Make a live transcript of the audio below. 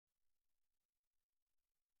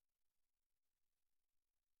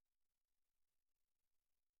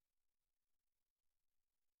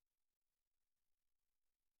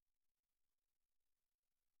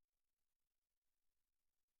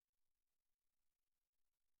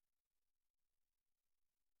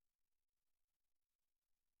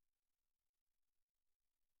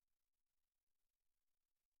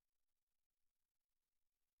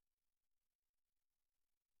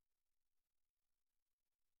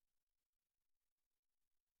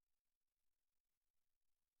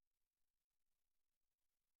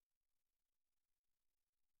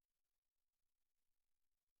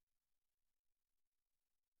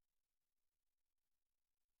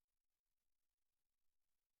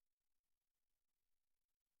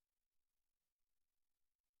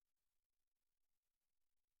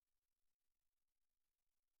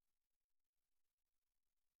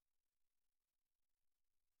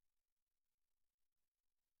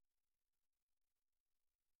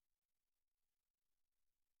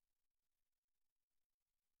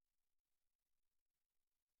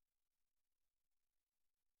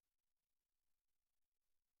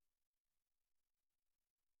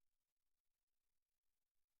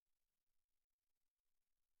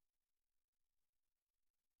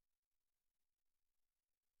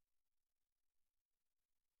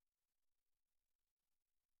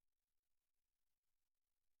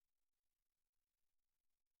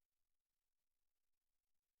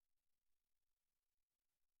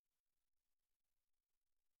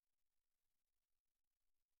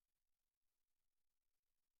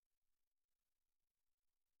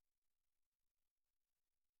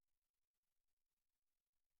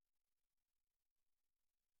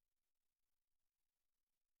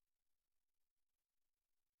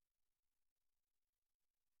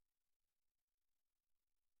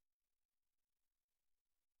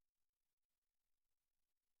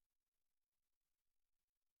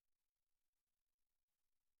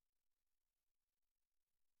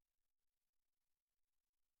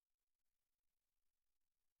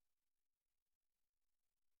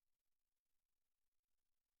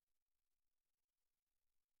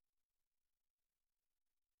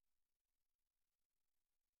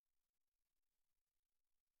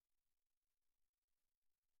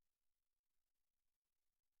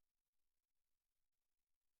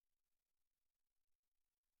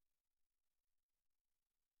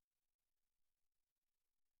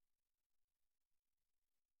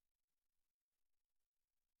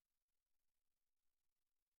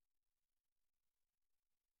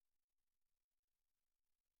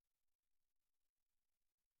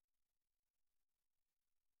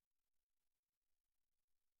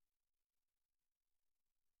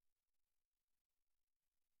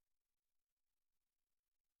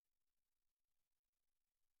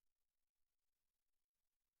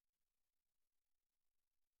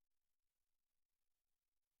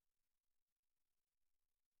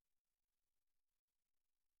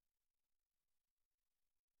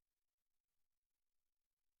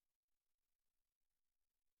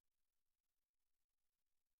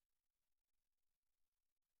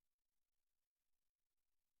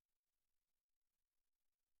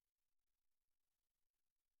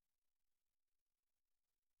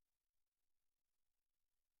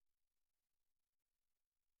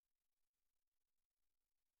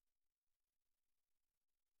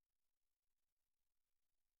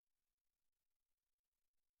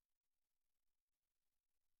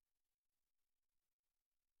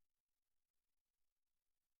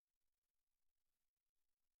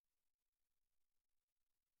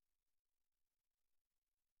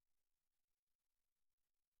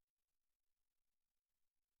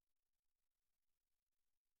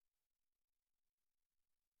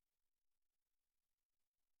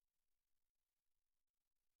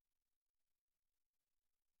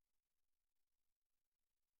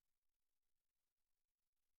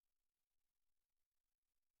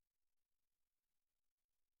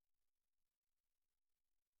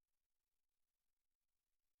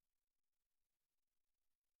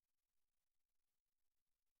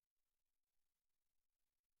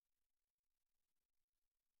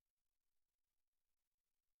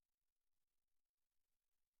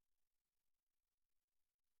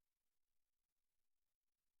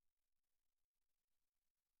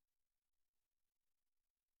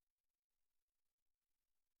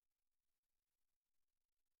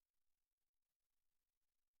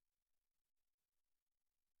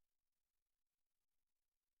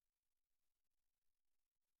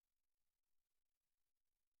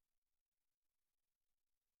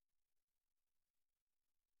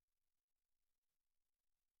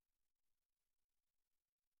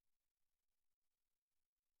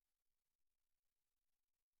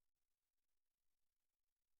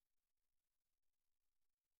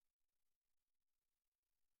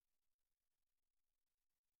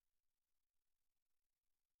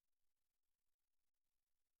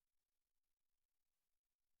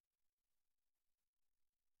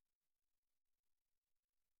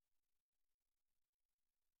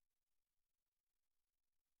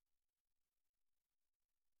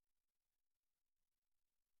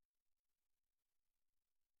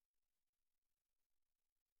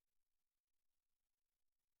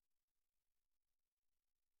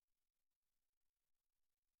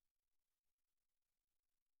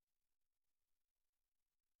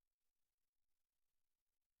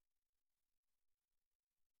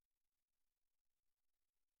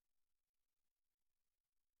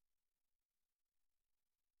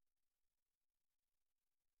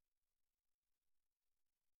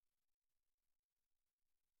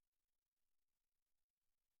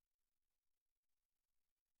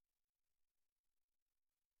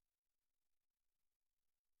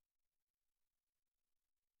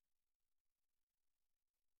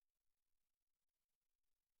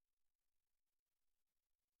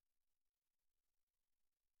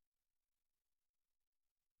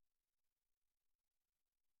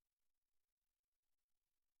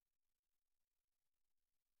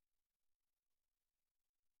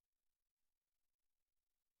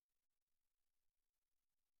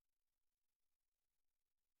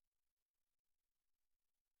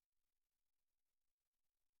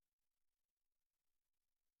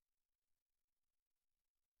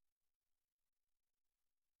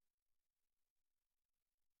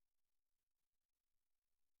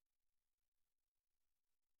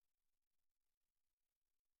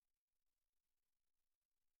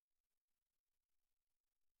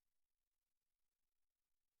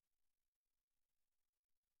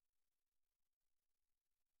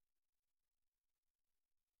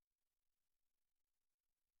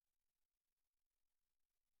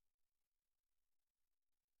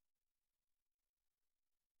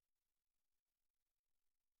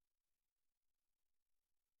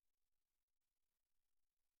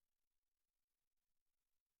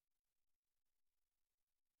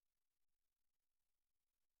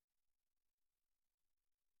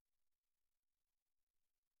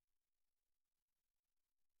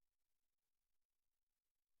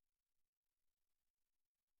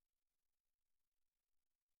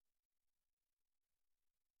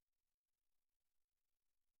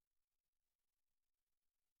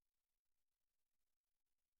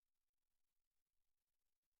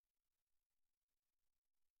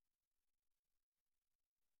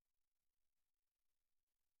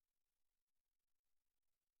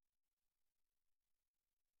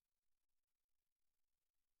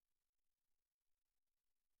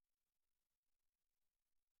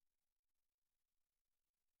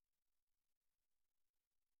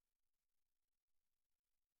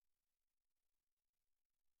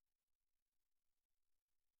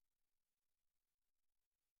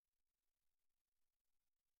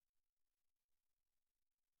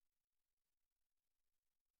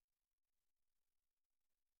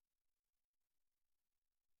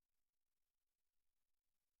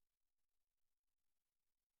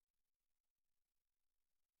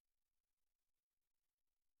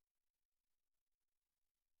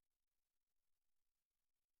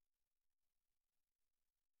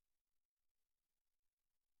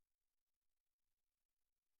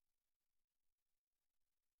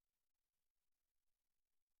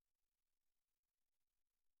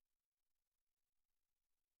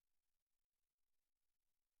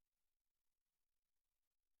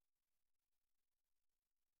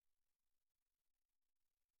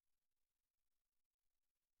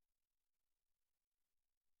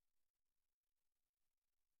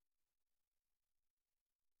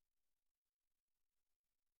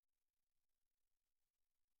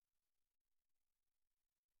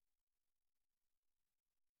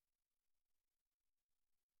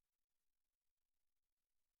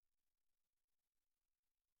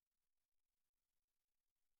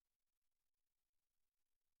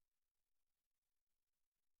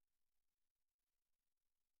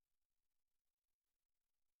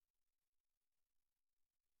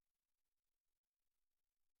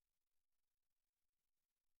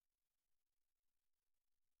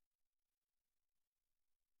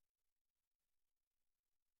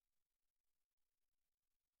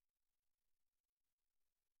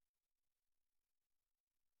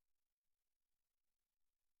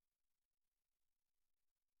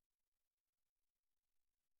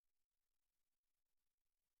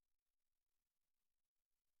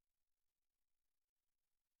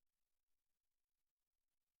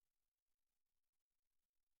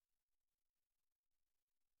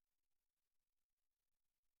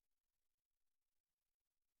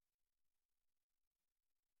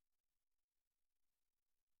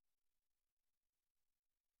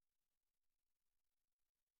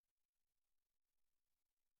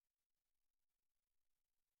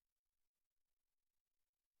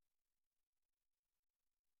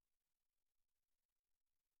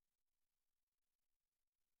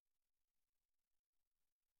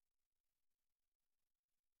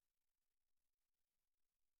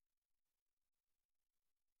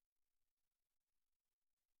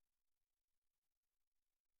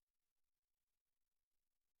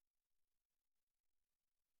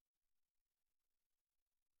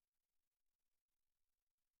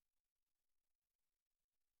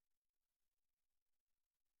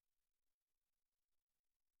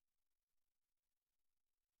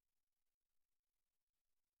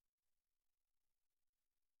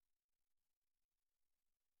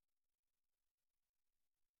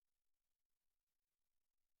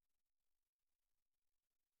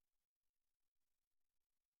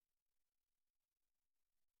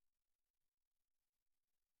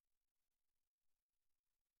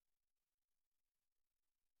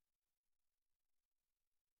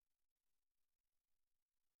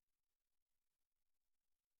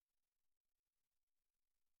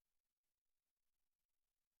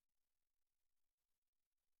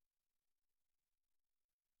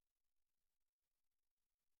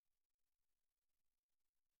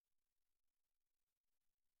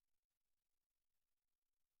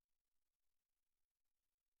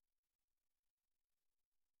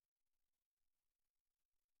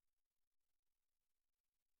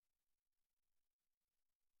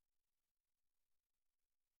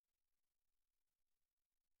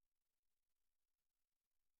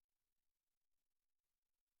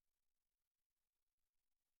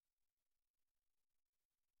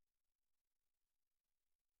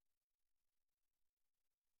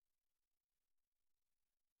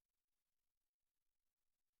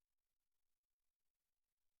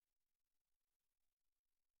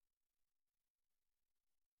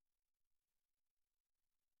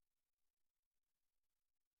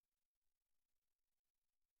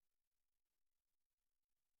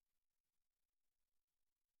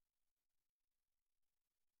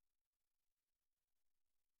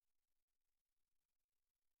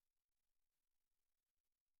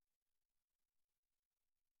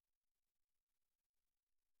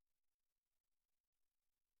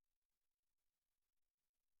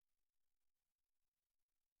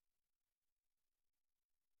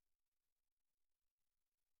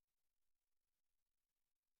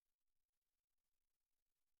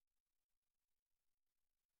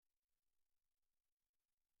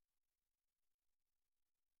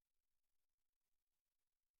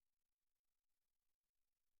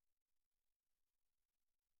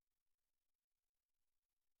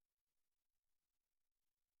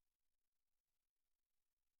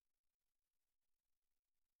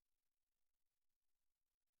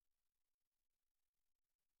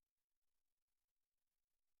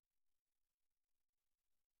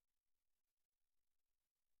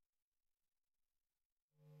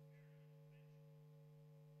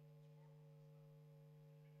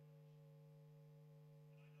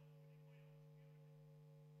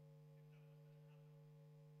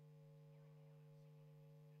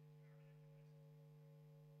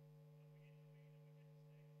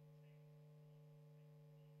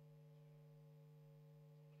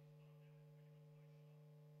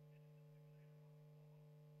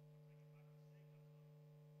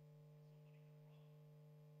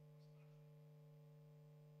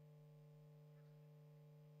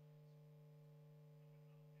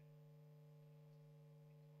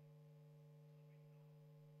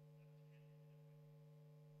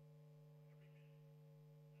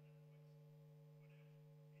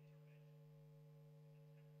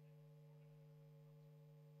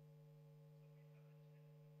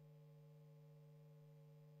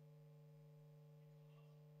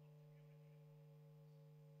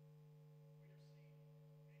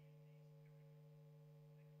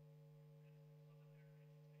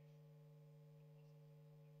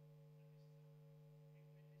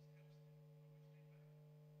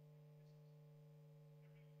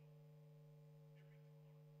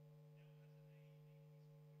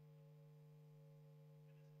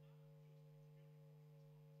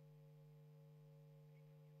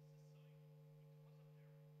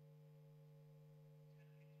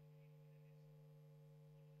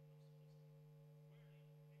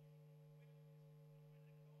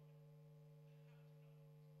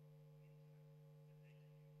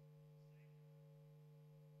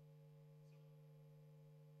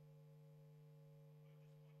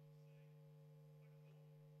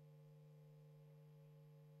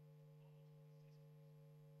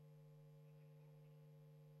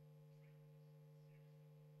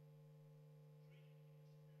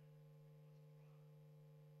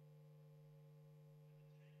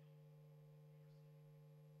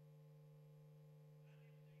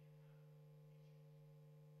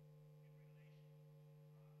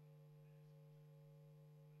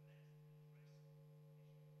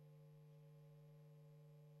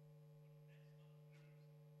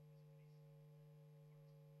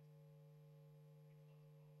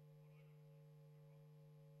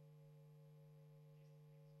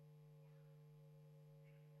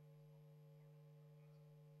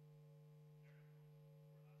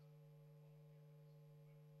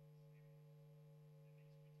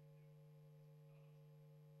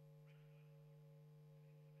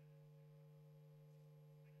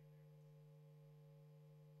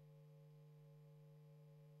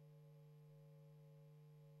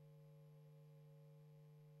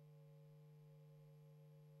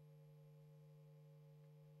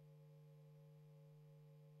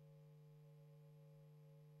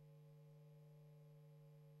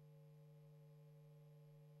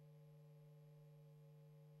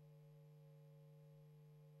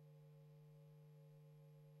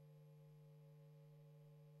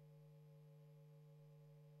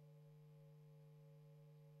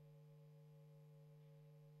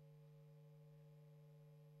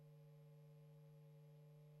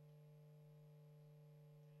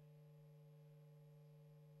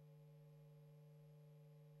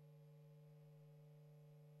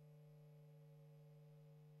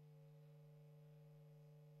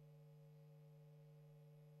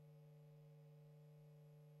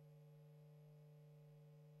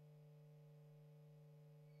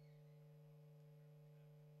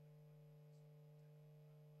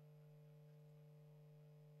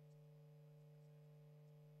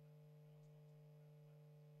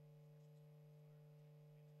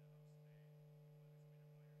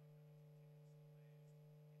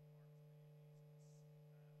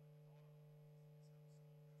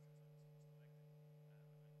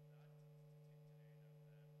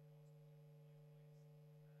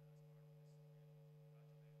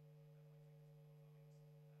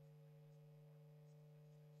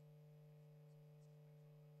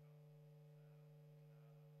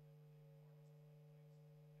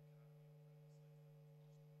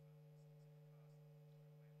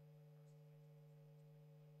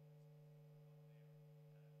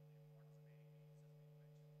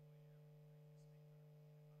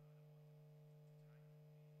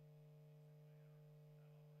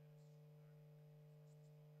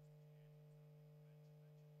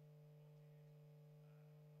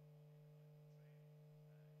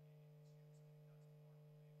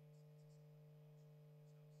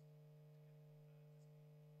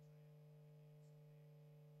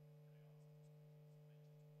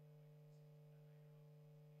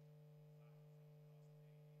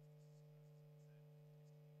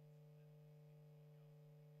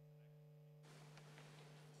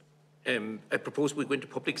I propose we go into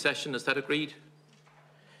public session. Is that agreed?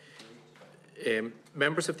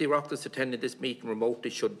 Members of the Oireachtas attending this meeting remotely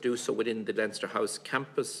should do so within the Leinster House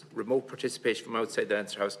campus. Remote participation from outside the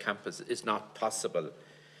Leinster House campus is not possible.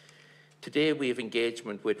 Today we have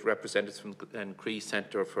engagement with representatives from the Glencree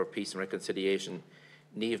Centre for Peace and Reconciliation,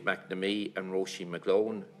 Naoimh McNamee and Róisín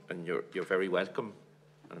McGlone, and you're very welcome.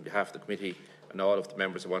 And on behalf of the committee and all of the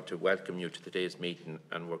members, I want to welcome you to today's meeting,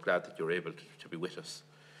 and we're glad that you're able to be with us.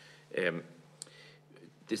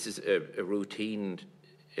 This is a routine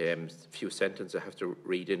few sentences I have to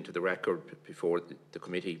read into the record before the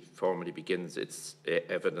committee formally begins its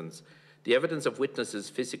evidence. The evidence of witnesses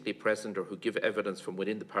physically present or who give evidence from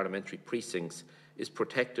within the parliamentary precincts is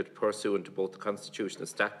protected pursuant to both the Constitution and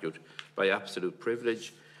Statute by absolute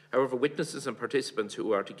privilege. However, witnesses and participants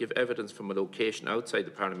who are to give evidence from a location outside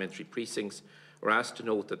the parliamentary precincts are asked to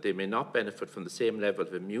note that they may not benefit from the same level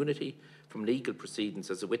of immunity from legal proceedings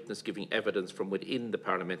as a witness giving evidence from within the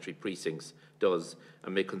parliamentary precincts does,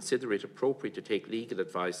 and may consider it appropriate to take legal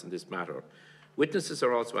advice in this matter. Witnesses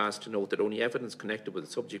are also asked to note that only evidence connected with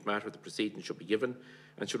the subject matter of the proceedings should be given,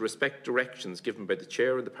 and should respect directions given by the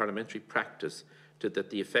Chair in the parliamentary practice to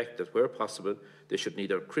the effect that, where possible, they should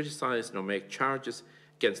neither criticise nor make charges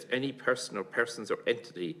against any person or persons or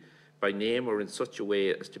entity by name or in such a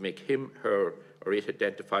way as to make him, her or it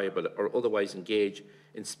identifiable, or otherwise engage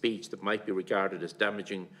in speech that might be regarded as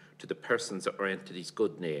damaging to the person's or entity's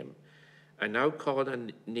good name. I now call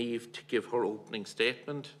on Naoimh to give her opening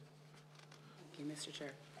statement. Thank you, Mr. Chair.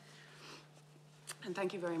 And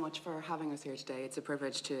thank you very much for having us here today. It's a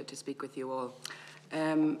privilege to speak with you all.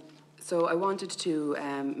 So I wanted to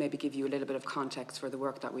maybe give you a little bit of context for the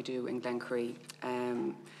work that we do in Glencree.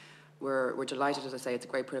 We're delighted, as I say, it's a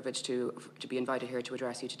great privilege to be invited here to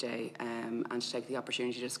address you today and to take the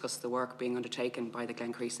opportunity to discuss the work being undertaken by the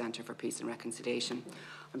Glencree Centre for Peace and Reconciliation.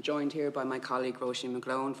 I'm joined here by my colleague Róisín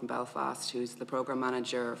McGlone from Belfast, who's the Programme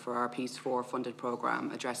Manager for our Peace 4 funded programme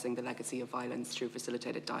addressing the legacy of violence through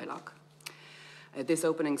facilitated dialogue. This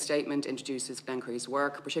opening statement introduces Glencree's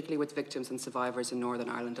work, particularly with victims and survivors in Northern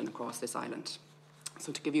Ireland and across this island.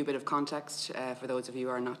 So to give you a bit of context, for those of you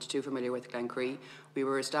who are not too familiar with Glencree, we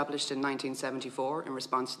were established in 1974 in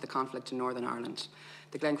response to the conflict in Northern Ireland.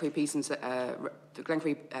 The Glencree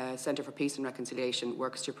Centre for Peace and Reconciliation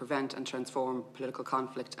works to prevent and transform political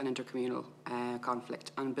conflict and intercommunal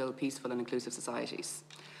conflict and build peaceful and inclusive societies.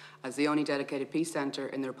 As the only dedicated peace centre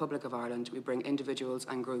in the Republic of Ireland, we bring individuals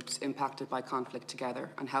and groups impacted by conflict together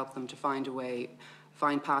and help them to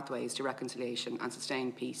find pathways to reconciliation and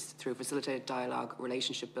sustain peace through facilitated dialogue,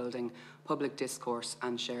 relationship building, public discourse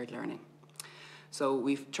and shared learning. So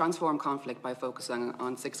we've transformed conflict by focusing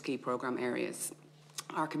on 6 key programme areas.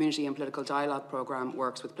 Our community and political dialogue programme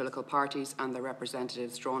works with political parties and their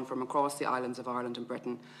representatives drawn from across the islands of Ireland and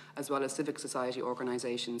Britain, as well as civic society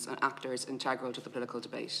organisations and actors integral to the political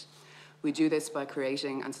debate. We do this by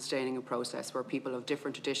creating and sustaining a process where people of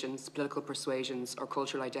different traditions, political persuasions or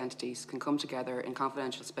cultural identities can come together in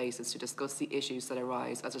confidential spaces to discuss the issues that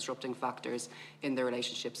arise as disrupting factors in their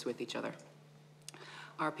relationships with each other.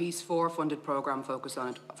 Our Peace 4 funded programme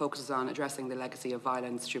focuses on addressing the legacy of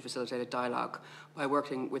violence through facilitated dialogue by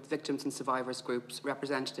working with victims and survivors groups,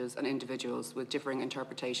 representatives and individuals with differing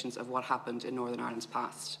interpretations of what happened in Northern Ireland's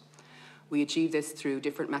past. We achieve this through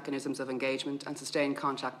different mechanisms of engagement and sustained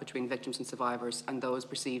contact between victims and survivors and those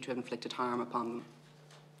perceived to have inflicted harm upon them.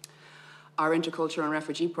 Our Intercultural and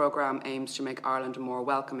Refugee Programme aims to make Ireland a more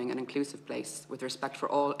welcoming and inclusive place with respect for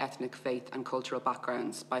all ethnic, faith and cultural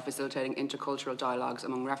backgrounds by facilitating intercultural dialogues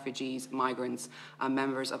among refugees, migrants and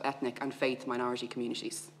members of ethnic and faith minority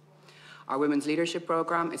communities. Our Women's Leadership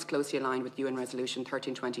Programme is closely aligned with UN Resolution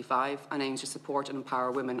 1325 and aims to support and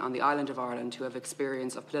empower women on the island of Ireland who have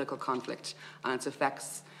experience of political conflict and its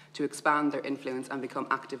effects to expand their influence and become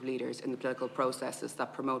active leaders in the political processes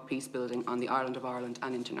that promote peace building on the island of Ireland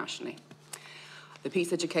and internationally. The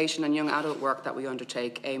peace education and young adult work that we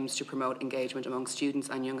undertake aims to promote engagement among students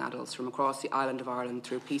and young adults from across the island of Ireland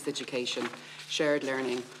through peace education, shared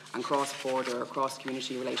learning and cross-border,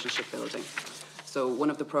 cross-community relationship building. So one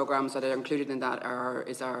of the programmes that are included in that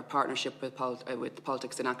is our partnership with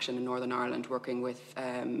Politics in Action in Northern Ireland, working with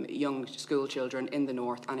young school children in the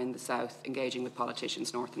north and in the south, engaging with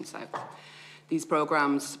politicians north and south. These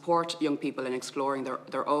programmes support young people in exploring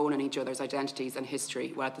their own and each other's identities and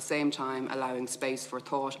history, while at the same time allowing space for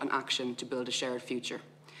thought and action to build a shared future.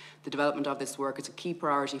 The development of this work is a key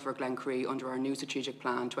priority for Glencree under our new strategic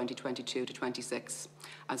plan 2022 to 26,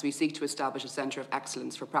 as we seek to establish a centre of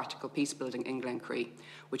excellence for practical peace building in Glencree,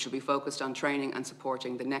 which will be focused on training and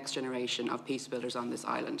supporting the next generation of peace builders on this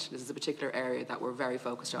island. This is a particular area that we're very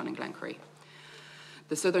focused on in Glencree.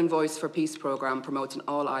 The Southern Voice for Peace programme promotes an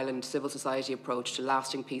all-island civil society approach to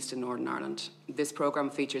lasting peace in Northern Ireland. This programme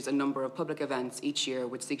features a number of public events each year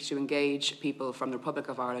which seek to engage people from the Republic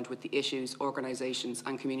of Ireland with the issues, organisations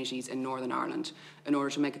and communities in Northern Ireland in order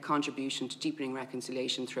to make a contribution to deepening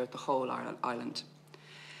reconciliation throughout the whole island.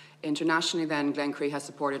 Internationally then, Glencree has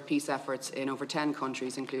supported peace efforts in over 10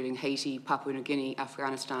 countries, including Haiti, Papua New Guinea,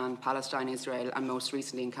 Afghanistan, Palestine, Israel and most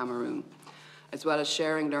recently in Cameroon. As well as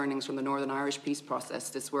sharing learnings from the Northern Irish peace process,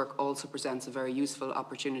 this work also presents a very useful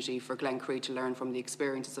opportunity for Glencree to learn from the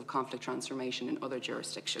experiences of conflict transformation in other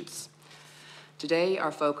jurisdictions. Today,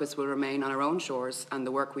 our focus will remain on our own shores and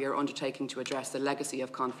the work we are undertaking to address the legacy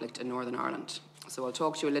of conflict in Northern Ireland. So I'll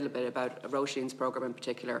talk to you a little bit about Róisín's programme in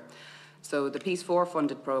particular. So the Peace 4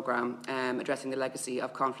 funded programme addressing the legacy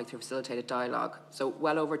of conflict through facilitated dialogue. So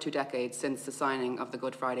well over 2 decades since the signing of the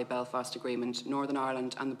Good Friday Belfast Agreement, Northern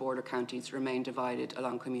Ireland and the border counties remain divided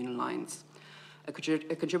along communal lines. A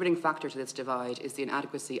contributing factor to this divide is the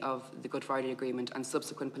inadequacy of the Good Friday Agreement and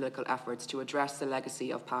subsequent political efforts to address the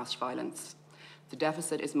legacy of past violence. The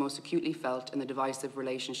deficit is most acutely felt in the divisive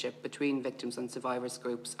relationship between victims and survivors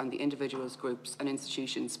groups and the individuals, groups and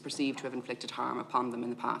institutions perceived to have inflicted harm upon them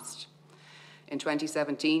in the past. In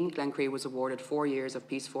 2017, Glencree was awarded 4 years of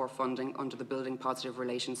Peace 4 funding under the Building Positive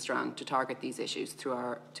Relations strand to target these issues through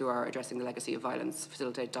our Addressing the Legacy of Violence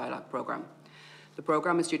Facilitated Dialogue programme. The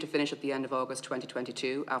programme is due to finish at the end of August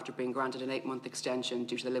 2022 after being granted an 8-month extension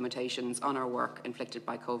due to the limitations on our work inflicted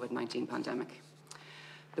by COVID-19 pandemic.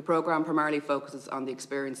 The programme primarily focuses on the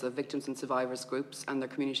experience of victims and survivors groups and their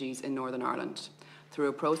communities in Northern Ireland, through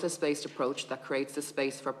a process-based approach that creates the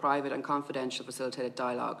space for private and confidential facilitated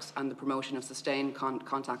dialogues and the promotion of sustained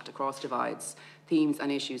contact across divides, themes and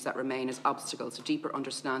issues that remain as obstacles to deeper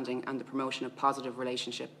understanding and the promotion of positive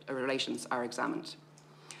relations are examined.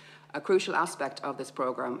 A crucial aspect of this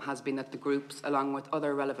programme has been that the groups, along with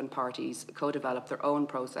other relevant parties, co-develop their own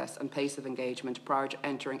process and pace of engagement prior to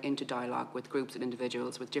entering into dialogue with groups and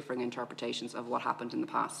individuals with differing interpretations of what happened in the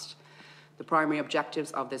past. The primary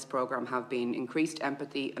objectives of this programme have been increased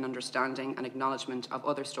empathy and understanding and acknowledgement of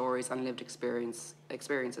other stories and lived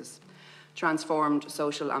experiences, transformed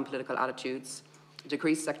social and political attitudes,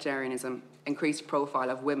 decreased sectarianism, increased profile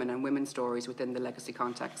of women and women's stories within the legacy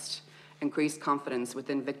context, increased confidence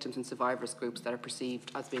within victims and survivors groups that are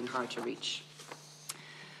perceived as being hard to reach.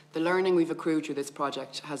 The learning we've accrued through this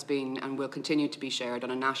project has been and will continue to be shared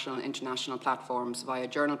on a national and international platforms via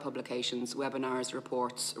journal publications, webinars,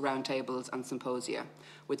 reports, roundtables and symposia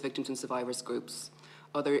with victims and survivors groups,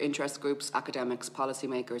 other interest groups, academics,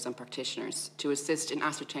 policymakers and practitioners to assist in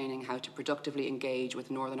ascertaining how to productively engage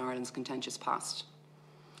with Northern Ireland's contentious past.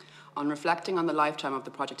 On reflecting on the lifetime of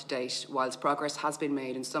the project to date, whilst progress has been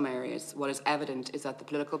made in some areas, what is evident is that the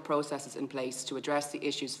political processes in place to address the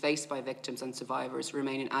issues faced by victims and survivors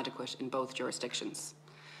remain inadequate in both jurisdictions.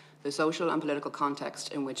 The social and political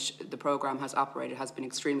context in which the programme has operated has been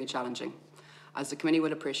extremely challenging. As the committee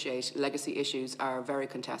would appreciate, legacy issues are very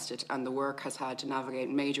contested and the work has had to navigate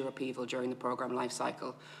major upheaval during the programme life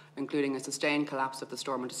cycle, including a sustained collapse of the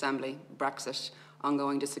Stormont Assembly, Brexit,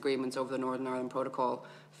 ongoing disagreements over the Northern Ireland Protocol,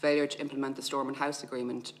 failure to implement the Stormont House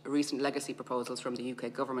Agreement, recent legacy proposals from the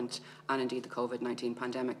UK Government, and indeed the COVID-19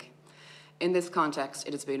 pandemic. In this context,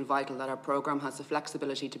 it has been vital that our programme has the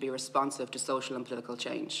flexibility to be responsive to social and political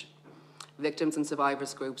change. Victims and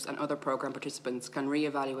survivors groups and other programme participants can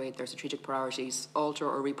re-evaluate their strategic priorities, alter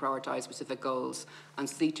or reprioritise specific goals, and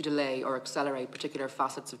seek to delay or accelerate particular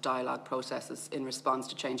facets of dialogue processes in response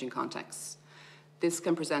to changing contexts. This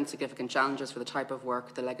can present significant challenges for the type of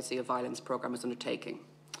work the Legacy of Violence programme is undertaking.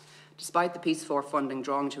 Despite the Peace 4 funding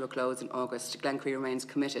drawing to a close in August, Glencree remains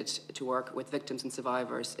committed to work with victims and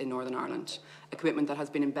survivors in Northern Ireland, a commitment that has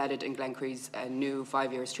been embedded in Glencree's new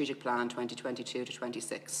 5-year strategic plan 2022 to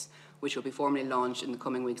 26, which will be formally launched in the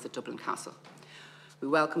coming weeks at Dublin Castle. We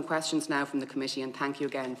welcome questions now from the committee and thank you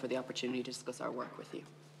again for the opportunity to discuss our work with you.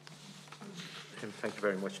 Thank you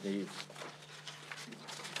very much, Naoimh.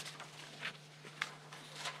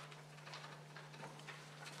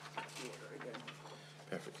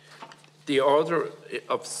 Perfect. The order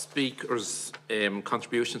of speakers'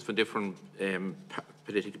 contributions from different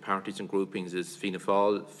political parties and groupings is Fianna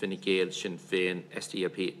Fáil, Fine Gael, Sinn Féin,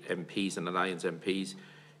 SDLP MPs and Alliance MPs,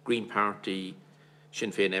 Green Party,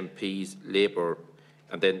 Sinn Féin MPs, Labour,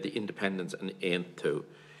 and then the Independents and Aontú.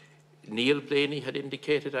 Neil Blaney had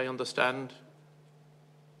indicated, I understand.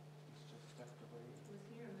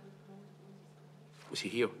 Was he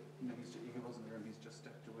here? No, he wasn't here, he's just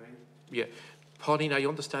stepped away. Yeah. Pauline, I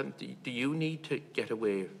understand, do you need to get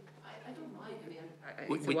away? I don't mind. I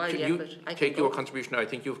it's a while yet, you but I can take your go. contribution now? I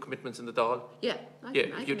think you have commitments in the Dáil. Yeah.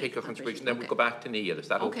 If you take your contribution, then we'll go back to Neil. Is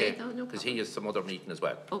that okay? No Because he has some other meeting as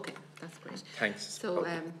well. Okay, that's great. Thanks. So,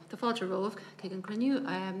 the Fáilte Róibh, Glencree,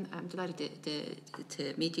 I'm delighted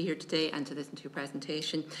to meet you here today and to listen to your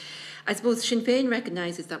presentation. I suppose Sinn Féin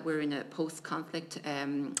recognises that we're in a post-conflict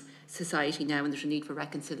society now, and there's a need for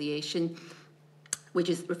reconciliation, which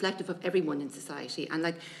is reflective of everyone in society. And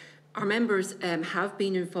like, our members have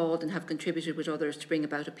been involved and have contributed with others to bring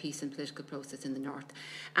about a peace and political process in the North.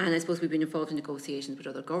 And I suppose we've been involved in negotiations with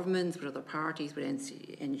other governments, with other parties, with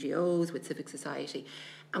NGOs, with civic society.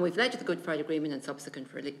 And we've led to the Good Friday Agreement and subsequent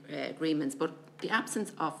agreements. But the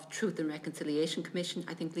absence of Truth and Reconciliation Commission,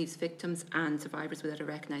 I think, leaves victims and survivors without a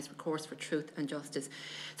recognised recourse for truth and justice.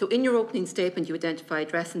 So in your opening statement, you identify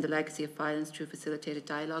addressing the legacy of violence through facilitated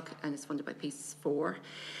dialogue, and it's funded by Peace 4.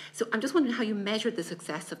 So I'm just wondering how you measured the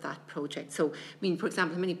success of that project. So, I mean, for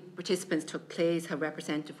example, how many participants took place, how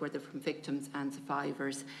representative were they from victims and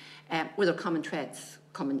survivors? Were there common threads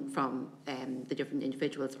coming from the different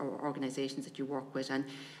individuals or organisations that you work with, and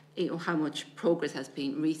how much progress has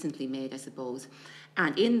been recently made, I suppose.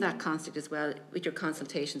 And in that context as well, with your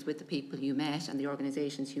consultations with the people you met and the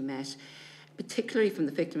organisations you met, particularly from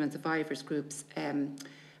the victim and survivors groups,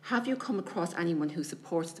 have you come across anyone who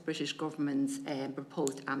supports the British government's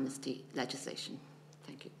proposed amnesty legislation?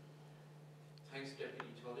 Thank you. Thanks, Deputy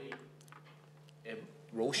Tully.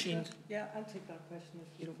 Róisín? Yeah, I'll take that question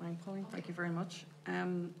if you don't mind, Colleen. Thank you very much.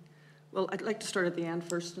 Well, I'd like to start at the end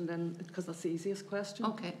first, and then, because that's the easiest question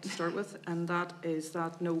to start with, and that is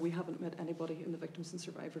that, no, we haven't met anybody in the victims and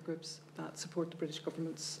survivor groups that support the British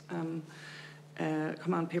government's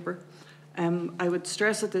command paper. I would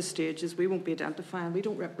stress at this stage is we won't be identifying, we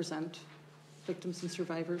don't represent victims and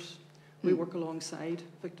survivors. We work alongside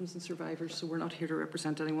victims and survivors, so we're not here to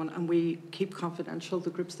represent anyone, and we keep confidential the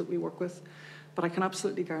groups that we work with. But I can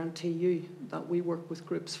absolutely guarantee you that we work with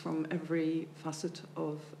groups from every facet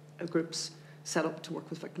of groups set up to work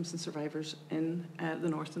with victims and survivors in the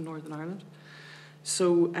North and Northern Ireland.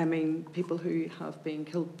 So, I mean, people who have been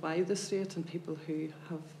killed by the state and people who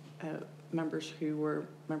have members who were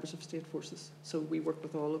members of state forces. So we work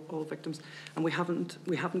with all victims, and we haven't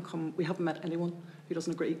met anyone who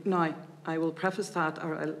doesn't agree. Now, I will preface that,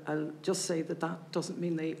 or I'll just say that that doesn't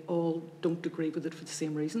mean they all don't agree with it for the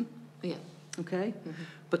same reason. Yeah. Okay,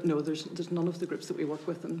 but no, there's none of the groups that we work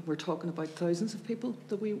with, and we're talking about thousands of people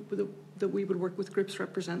that we would work with, groups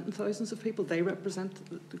representing thousands of people. They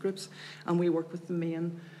represent the groups, and we work with the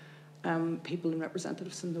main people and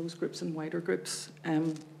representatives in those groups and wider groups.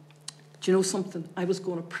 Do you know something? I was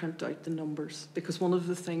going to print out the numbers, because one of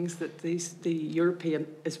the things that the European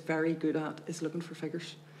is very good at is looking for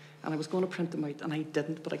figures, and I was going to print them out, and I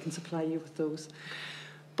didn't, but I can supply you with those.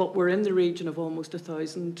 But we're in the region of almost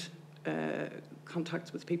 1,000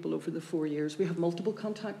 contacts with people over the 4 years. We have multiple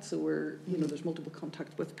contacts, so we're, there's multiple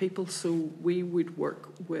contact with people. So we would work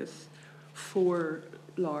with 4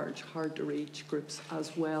 large, hard-to-reach groups,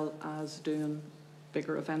 as well as doing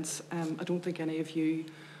bigger events. I don't think any of you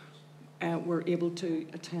were able to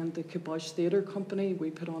attend the Kibosh Theatre Company. We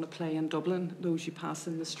put on a play in Dublin, Those You Pass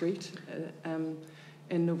in the Street,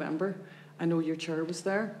 in November. I know your chair was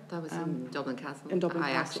there. That was in Dublin Castle. In Dublin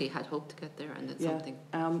I Castle. actually had hoped to get there, and it's something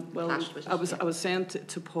well, clashed with it. I was saying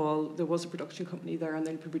to Paul, there was a production company there, and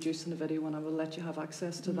they'll be producing a video, and I will let you have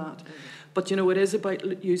access to that. But it is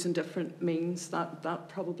about using different means. That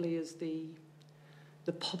probably is the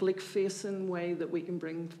public-facing way that we can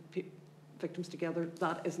bring victims together.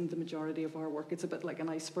 That isn't the majority of our work. It's a bit like an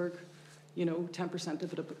iceberg. 10%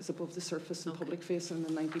 of it is above the surface and public-facing,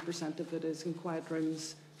 and 90% of it is in quiet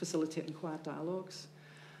rooms, facilitating quiet dialogues.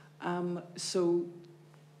 So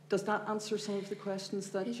does that answer some of the questions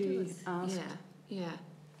that you asked? Yeah.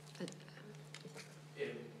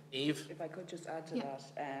 Eve? If I could just add to that,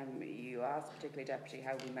 you asked particularly, Deputy,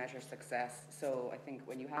 how we measure success. So I think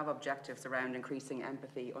when you have objectives around increasing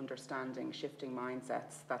empathy, understanding, shifting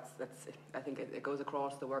mindsets, that's I think it goes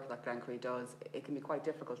across the work that Glencree does. It can be quite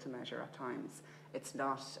difficult to measure at times. It's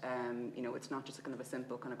not, it's not just a kind of a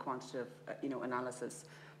simple kind of quantitative, analysis.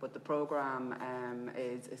 But the programme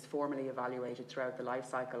is formally evaluated throughout the life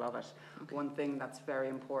cycle of it. Okay. One thing that's very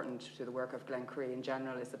important to the work of Glencree in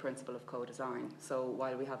general is the principle of co-design. So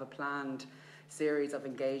while we have a planned series of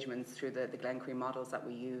engagements through the Glencree models that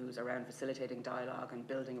we use around facilitating dialogue and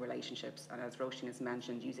building relationships, and as Róisín has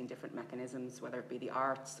mentioned, using different mechanisms, whether it be the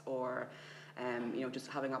arts or just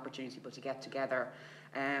having opportunity for people to get together.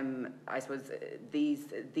 I suppose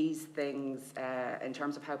these things, in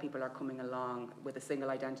terms of how people are coming along with a single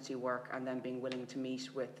identity work and then being willing to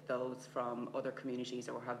meet with those from other communities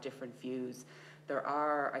or have different views, there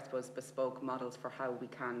are, I suppose, bespoke models for how we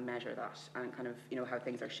can measure that and kind of, how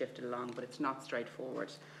things are shifted along, but it's not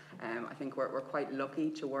straightforward. I think we're quite lucky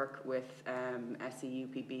to work with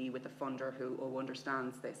SEUPB, with a funder who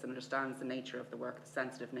understands this and understands the nature of the work, the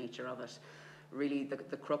sensitive nature of it. Really,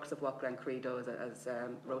 the crux of what Glencree does, as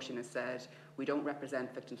Róisín has said, we don't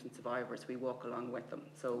represent victims and survivors, we walk along with them.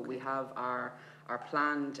 So we have our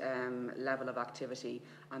planned level of activity,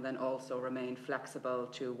 and then also remain flexible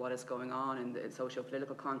to what is going on in the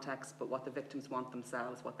socio-political context, but what the victims want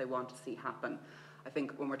themselves, what they want to see happen. I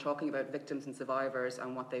think when we're talking about victims and survivors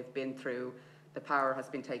and what they've been through, the power has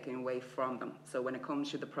been taken away from them. So when it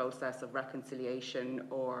comes to the process of reconciliation,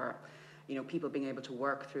 or people being able to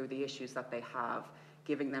work through the issues that they have,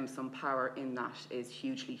 giving them some power in that is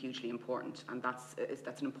hugely, hugely important. And that's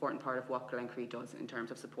an important part of what Glencree does in terms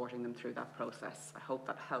of supporting them through that process. I hope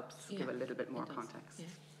that helps give a little bit more context. Yeah.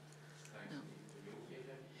 No.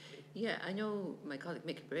 Yeah, I know my colleague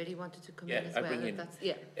Mickey Brady wanted to come in as well. Bring in. That's,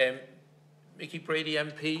 yeah. Mickey Brady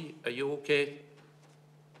MP, are you okay?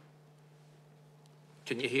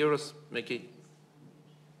 Can you hear us, Mickey?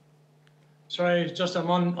 Sorry, just I'm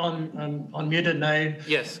unmuted now.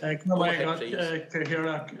 Yes. Go ahead, please.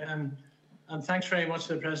 And thanks very much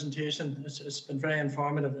for the presentation. It's been very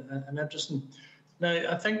informative and interesting. Now,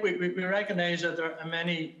 I think we recognise that there are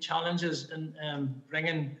many challenges in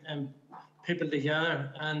bringing people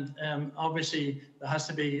together, and obviously there has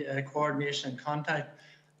to be coordination and contact.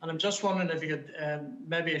 And I'm just wondering if you could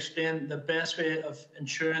maybe explain the best way of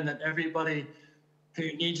ensuring that everybody who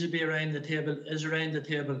needs to be around the table is around the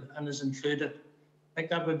table and is included. I think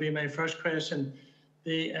that would be my first question.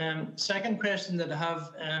 The second question that I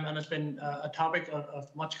have, and it's been a topic of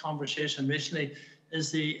much conversation recently, is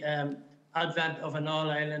the advent of an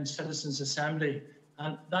all-island citizens' assembly.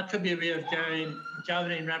 And that could be a way of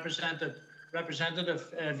gathering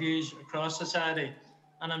representative views across society.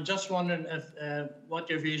 And I'm just wondering if what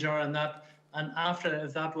your views are on that. And after,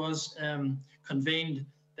 if that was convened,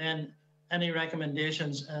 then any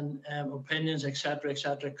recommendations and opinions, etc.,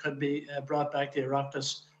 could be brought back to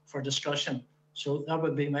Oireachtas for discussion. So that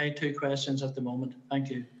would be my two questions at the moment. Thank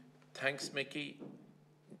you. Thanks, Mickey.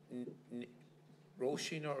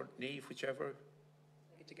 Róisín or Naoimh, whichever.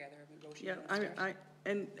 Together, Róisín. Yeah,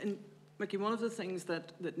 and Mickey, one of the things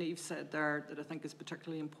that Naoimh said there that I think is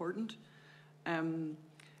particularly important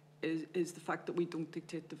is the fact that we don't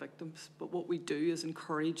dictate the victims, but what we do is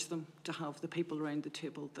encourage them to have the people around the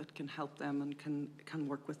table that can help them and can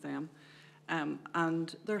work with them.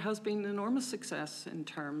 And there has been enormous success in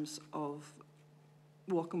terms of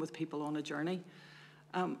walking with people on a journey.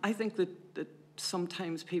 I think that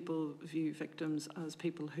sometimes people view victims as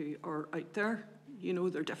people who are out there.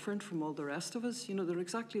 They're different from all the rest of us. They're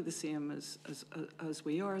exactly the same as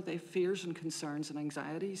we are. They have fears and concerns and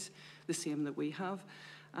anxieties, the same that we have.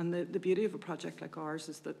 And the beauty of a project like ours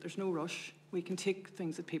is that there's no rush. We can take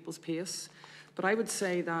things at people's pace. But I would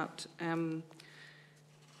say that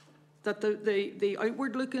that the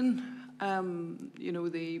outward-looking,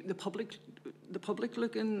 the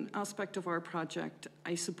public-looking aspect of our project,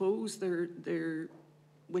 I suppose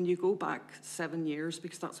when you go back 7 years,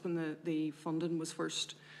 because that's when the funding was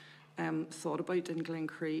first thought about in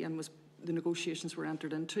Glencree and the negotiations were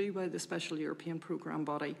entered into by the Special European Programme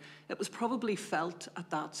Body, it was probably felt at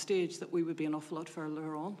that stage that we would be an awful lot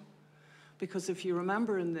further on. Because if you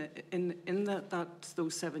remember in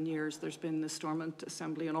those 7 years, there's been the Stormont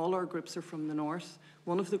Assembly, and all our groups are from the north.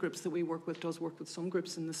 One of the groups that we work with does work with some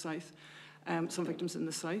groups in the south, some victims in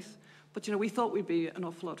the south. But we thought we'd be an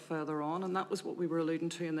awful lot further on, and that was what we were alluding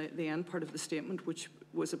to in the end part of the statement, which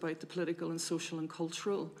was about the political and social and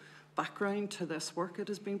cultural background to this work. It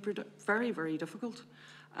has been very, very difficult,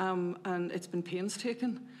 and it's been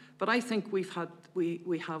painstaking. But I think we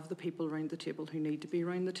have the people around the table who need to be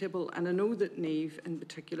around the table, and I know that Naoimh in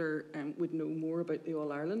particular would know more about the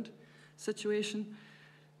All-Ireland situation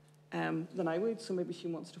than I would, so maybe she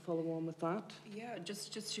wants to follow on with that. Yeah,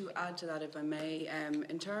 just to add to that, if I may,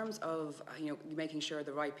 in terms of making sure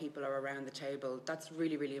the right people are around the table, that's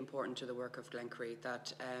really, really important to the work of Glencree,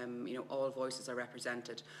 that all voices are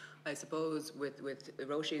represented. I suppose with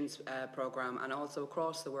Róisín's programme and also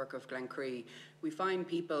across the work of Glencree, we find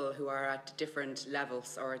people who are at different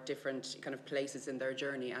levels or at different kind of places in their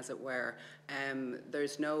journey, as it were.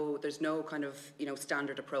 There's no kind of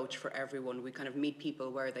standard approach for everyone. We kind of meet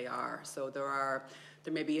people where they are. So there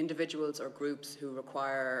may be individuals or groups who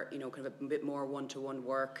require kind of a bit more one-to-one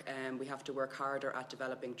work, and we have to work harder at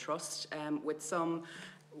developing trust with some.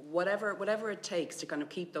 Whatever it takes to kind of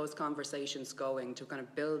keep those conversations going, to kind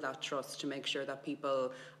of build that trust, to make sure that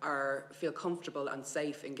people feel comfortable and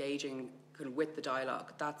safe engaging with the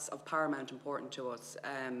dialogue. That's of paramount importance to us.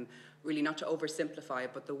 Really not to oversimplify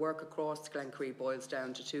it, but the work across Glencree boils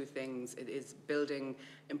down to two things. It is building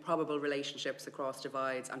improbable relationships across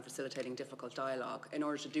divides and facilitating difficult dialogue. In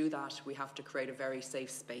order to do that, we have to create a very safe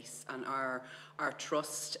space, and our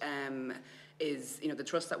trust is, the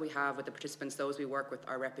trust that we have with the participants, those we work with,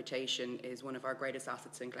 our reputation is one of our greatest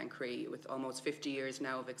assets in Glencree. With almost 50 years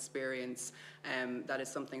now of experience, that is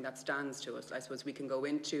something that stands to us. I suppose we can go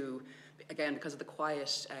into, again, because of the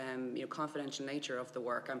quiet, confidential nature of the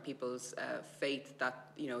work and people's faith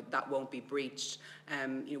that, that won't be breached.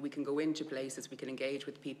 We can go into places, we can engage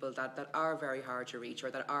with people that are very hard to reach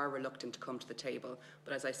or that are reluctant to come to the table.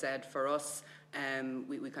 But as I said, for us,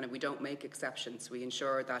 we don't make exceptions. We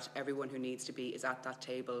ensure that everyone who needs to be is at that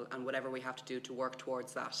table, and whatever we have to do to work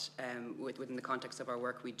towards that within the context of our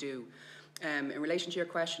work, we do. In relation to your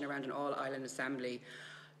question around an all-island assembly,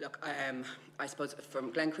 look, I suppose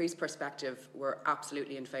from Glencree's perspective, we're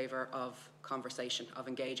absolutely in favour of conversation, of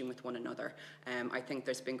engaging with one another. I think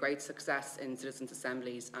there's been great success in citizens'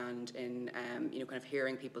 assemblies and in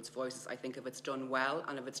hearing people's voices. I think if it's done well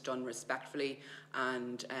and if it's done respectfully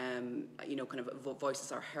and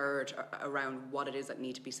voices are heard around what it is that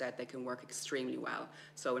need to be said, they can work extremely well.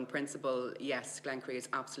 So in principle, yes, Glencree is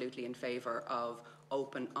absolutely in favour of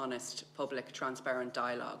open, honest, public, transparent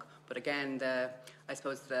dialogue. But again,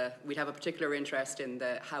 we'd have a particular interest in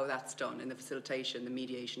how that's done, in the facilitation, the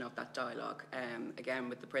mediation of that dialogue. Again,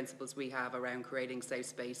 with the principles we have around creating safe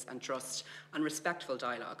space and trust and respectful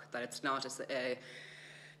dialogue, that it's not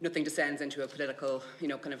nothing descends into a political, a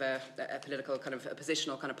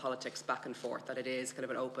positional kind of politics back and forth, that it is kind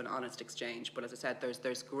of an open, honest exchange. But as I said,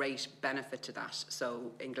 there's great benefit to that.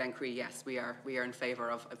 So in Glencree, yes, we are in favour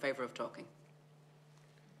of talking.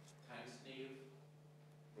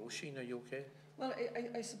 Róisín, are you okay? Well,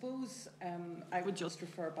 I suppose I would just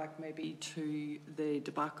refer back maybe to the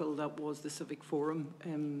debacle that was the Civic Forum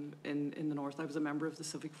in the North. I was a member of the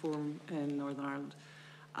Civic Forum in Northern Ireland,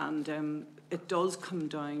 and it does come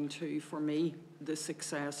down to, for me, the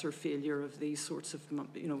success or failure of these sorts of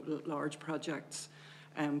large projects.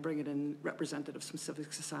 Bringing in representatives from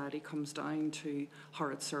civic society comes down to how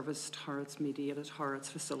it's serviced, how it's mediated, how it's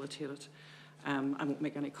facilitated. I won't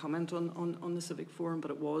make any comment on the Civic Forum,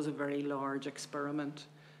 but it was a very large experiment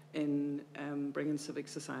in bringing civic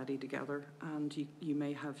society together, and you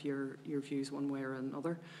may have your views one way or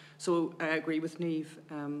another. So I agree with Naoimh.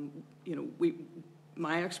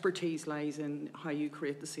 My expertise lies in how you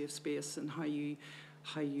create the safe space and how you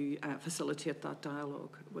facilitate that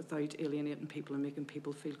dialogue without alienating people and making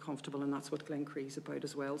people feel comfortable, and that's what Glencree is about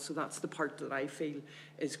as well. So that's the part that I feel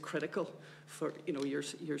is critical for,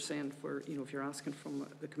 you're saying for, if you're asking from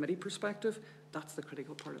the committee perspective, that's the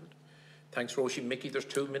critical part of it. Thanks, Róisín. Mickey, there's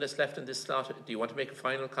 2 minutes left in this slot. Do you want to make a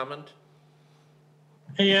final comment?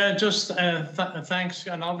 Yeah, just thanks.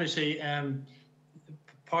 And obviously,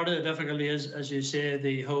 part of the difficulty is, as you say,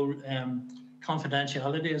 the whole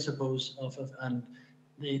confidentiality, I suppose, and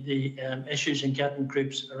the issues in getting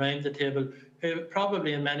groups around the table who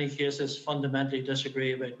probably in many cases fundamentally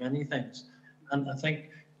disagree about many things. And I think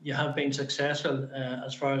you have been successful,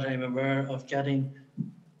 as far as I'm aware, of getting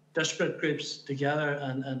disparate groups together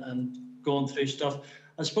and going through stuff.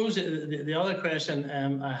 I suppose the other question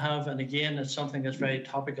I have, and again, it's something that's very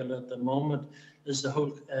topical at the moment, is the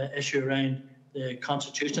whole issue around the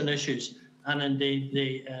constitutional issues, and indeed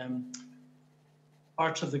the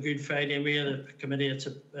parts of the Good Friday. We are the committee that's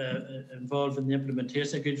involved in the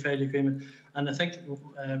implementation of the Good Friday Agreement, and I think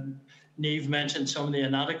Naoimh mentioned some of the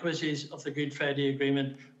inadequacies of the Good Friday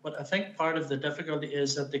Agreement, but I think part of the difficulty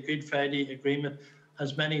is that the Good Friday Agreement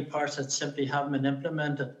has many parts that simply haven't been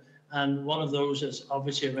implemented, and one of those is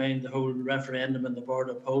obviously around the whole referendum and the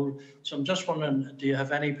border poll. So I'm just wondering, do you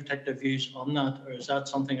have any particular views on that, or is that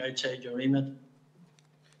something outside your remit?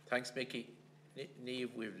 Thanks, Mickey.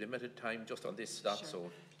 Naoimh, we've limited time just on this slot, Sure.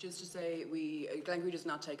 so... Just to say, Glencree does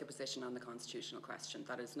not take a position on the constitutional question.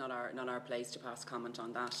 That is not our place to pass comment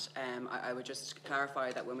on that. I would just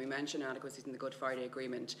clarify that when we mention inadequacies in the Good Friday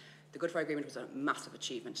Agreement, the Good Friday Agreement was a massive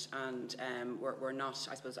achievement, and we're not,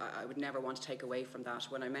 I suppose, I would never want to take away from that.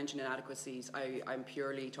 When I mention inadequacies, I'm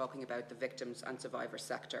purely talking about the victims and survivors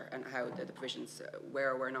sector and how the provisions,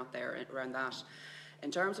 where we're not there around that. In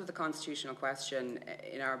terms of the constitutional question,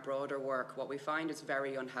 in our broader work, what we find is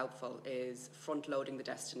very unhelpful is front-loading the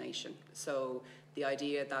destination. So the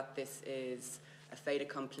idea that this is a fait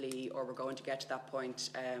accompli, or we're going to get to that point,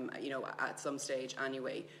 at some stage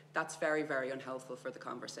anyway. That's very, very unhelpful for the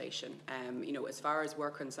conversation. As far as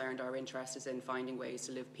we're concerned, our interest is in finding ways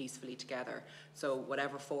to live peacefully together. So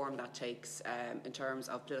whatever form that takes in terms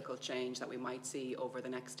of political change that we might see over the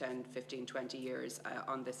next 10, 15, 20 years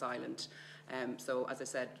on this island. So as I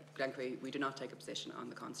said, Glencree, we do not take a position on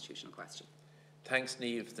the constitutional question. Thanks,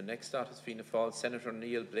 Naoimh. The next start is Fianna Fáil. Senator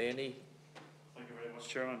Neil Blaney. Thank you very much,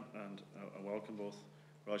 Chairman, and I welcome both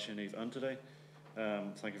Róisín and Naoimh on today.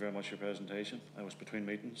 Thank you very much for your presentation. I was between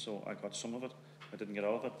meetings, so I got some of it. I didn't get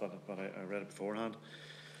all of it, but I read it beforehand.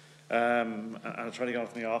 And I tried to get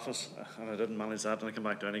off my office, and I didn't manage that, and I came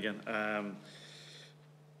back down again.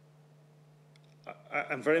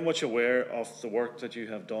 I'm very much aware of the work that you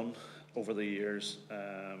have done over the years,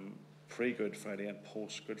 pre-Good Friday and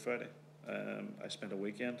post-Good Friday. I spent a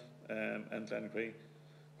weekend in Glencree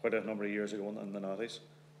quite a number of years ago in the noughties,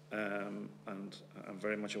 and I'm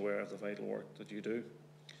very much aware of the vital work that you do.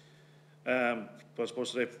 But I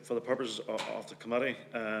suppose today, for the purposes of the committee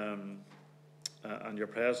and your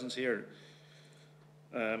presence here,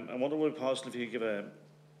 I wonder would it be possible if you could give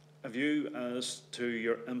a view as to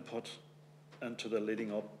your input into the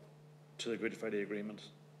leading up to the Good Friday Agreement.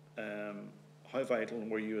 How vital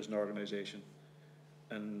were you as an organisation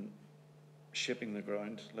in shaping the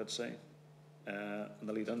ground, let's say, in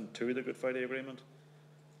the lead into the Good Friday Agreement,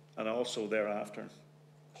 and also thereafter,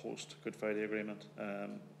 post Good Friday Agreement?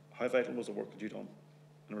 How vital was the work that you done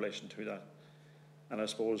in relation to that? And I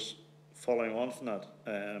suppose, following on from that,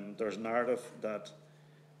 there's a narrative that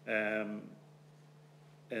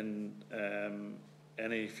in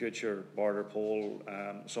any future border poll,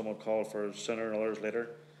 some will call for sooner and others later,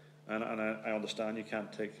 and I understand you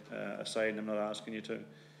can't take a side, and I'm not asking you to.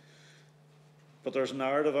 But there's a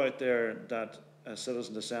narrative out there that a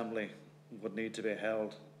citizens' assembly would need to be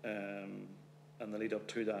held in the lead up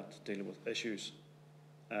to that, dealing with issues.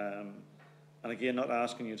 And again, not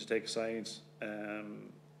asking you to take sides,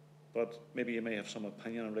 but maybe you may have some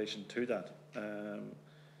opinion in relation to that.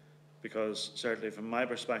 Because certainly from my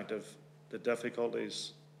perspective, the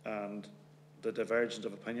difficulties and the divergence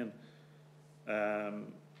of opinion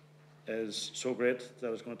is so great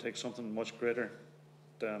that it's going to take something much greater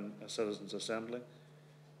than a citizens' assembly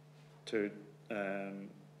to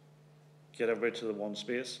get everybody to the one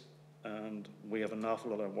space. And we have an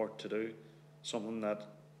awful lot of work to do, something that,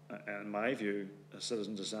 in my view, a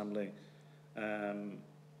citizens' assembly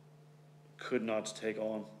could not take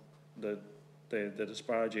on. The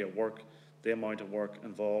disparity of work, the amount of work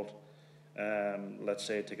involved. Let's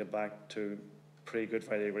say, take it back to pre-Good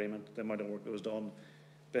Friday Agreement, the amount of work that was done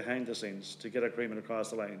behind the scenes to get agreement across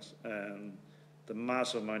the lines, the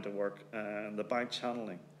massive amount of work, and the back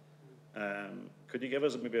channeling. Could you give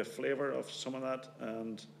us maybe a flavour of some of that,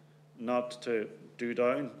 and not to do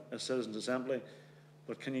down a citizens' assembly,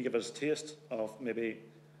 but can you give us a taste of maybe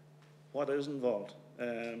what is involved?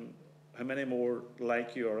 How many more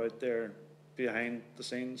like you are out there behind the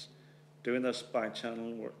scenes doing this back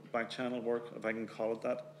channel work, if I can call it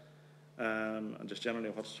that, and just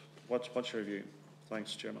generally, what's your view?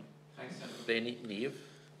 Thanks, Chairman. Thanks, Senator Naoimh.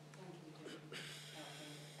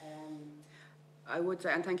 I would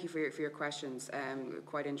say, and thank you for your questions.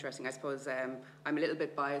 Quite interesting. I suppose I'm a little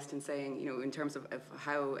bit biased in saying, in terms of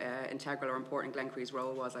how integral or important Glencree's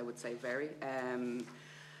role was, I would say very.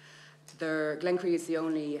 Glencree is the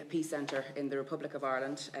only peace centre in the Republic of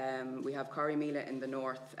Ireland. We have Corrymeela in the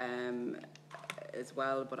north as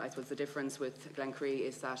well, but I suppose the difference with Glencree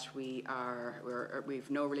is that we've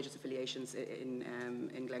no religious affiliations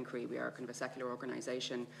in Glencree. We are kind of a secular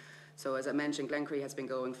organisation. So as I mentioned, Glencree has been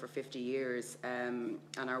going for 50 years, and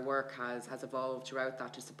our work has evolved throughout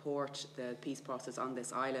that to support the peace process on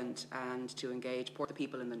this island and to support the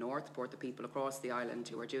people in the north, support the people across the island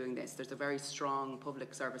who are doing this. There's a very strong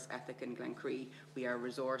public service ethic in Glencree. We are a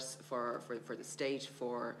resource for the state,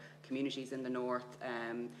 for communities in the north.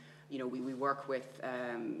 We work with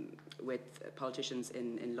politicians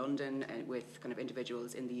in London and with kind of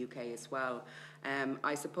individuals in the UK as well.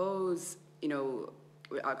 I suppose,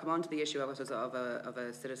 I'll come on to the issue of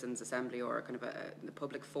a citizens' assembly or a kind of a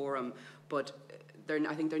public forum, but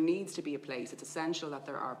I think there needs to be a place. It's essential that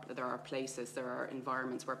there are places, there are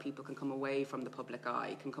environments where people can come away from the public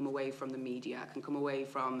eye, can come away from the media, can come away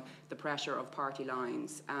from the pressure of party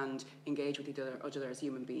lines and engage with each other as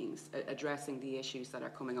human beings, addressing the issues that are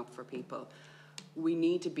coming up for people. We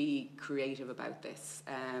need to be creative about this.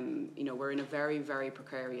 We're in a very, very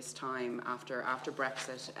precarious time after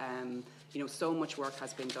Brexit. so much work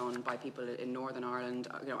has been done by people in Northern Ireland,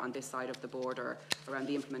 on this side of the border, around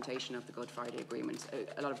the implementation of the Good Friday Agreement.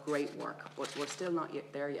 A lot of great work, but we're still not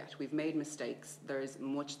there yet. We've made mistakes. There's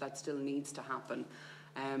much that still needs to happen.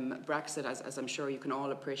 Brexit, as I'm sure you can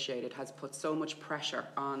all appreciate, it has put so much pressure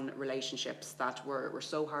on relationships that were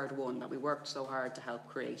so hard won, that we worked so hard to help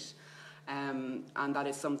create. And that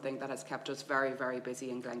is something that has kept us very, very busy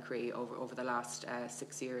in Glencree over the last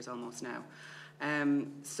 6 years almost now.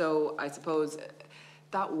 So I suppose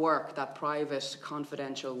that work, that private,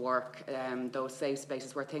 confidential work, those safe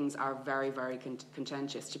spaces where things are very, very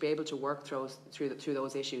contentious, to be able to work through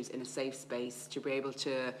those issues in a safe space, to be able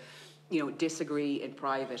to disagree in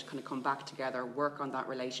private, kind of come back together, work on that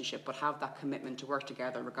relationship, but have that commitment to work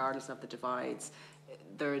together regardless of the divides.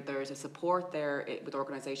 There's a support there with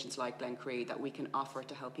organisations like Glencree that we can offer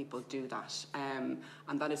to help people do that. And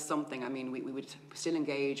that is something, I mean, we would still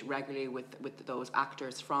engage regularly with those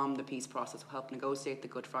actors from the peace process who help negotiate the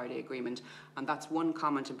Good Friday Agreement. And that's one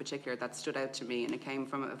comment in particular that stood out to me, and it came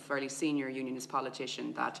from a fairly senior unionist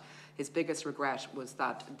politician, that his biggest regret was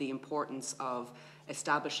that the importance of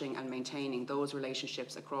establishing and maintaining those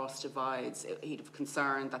relationships across divides, he'd have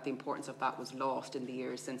concerned that the importance of that was lost in the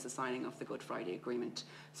years since the signing of the Good Friday Agreement.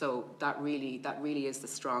 So that really is the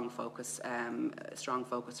strong focus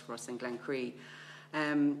for us in Glencree.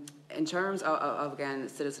 In terms of again,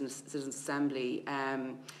 Citizens Assembly,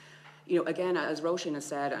 again, as Róisín has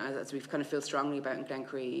said, and as we kind of feel strongly about in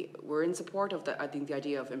Glencree, we're in support of the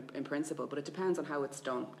idea of in principle, but it depends on how it's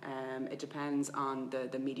done. It depends on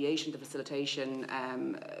the mediation, the facilitation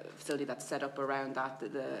facility that's set up around that,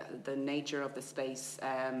 the nature of the space,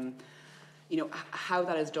 how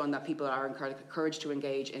that is done, that people are encouraged to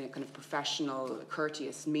engage in a kind of professional,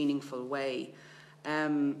 courteous, meaningful way.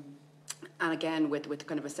 And again, with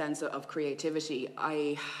kind of a sense of creativity,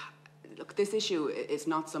 look, this issue is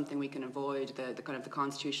not something we can avoid, the kind of the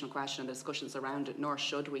constitutional question and the discussions around it, nor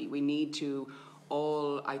should we. We need to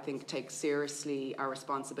all, I think, take seriously our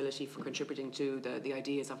responsibility for contributing to the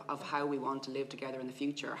ideas of how we want to live together in the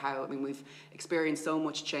future. We've experienced so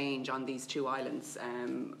much change on these two islands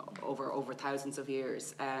over thousands of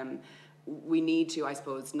years. We need to, I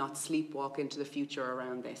suppose, not sleepwalk into the future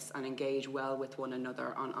around this and engage well with one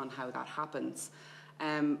another on how that happens.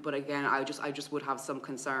 But again, I just would have some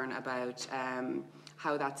concern about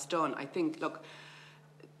how that's done. I think, look,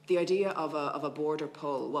 the idea of a border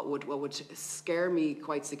pull, what would scare me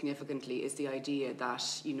quite significantly is the idea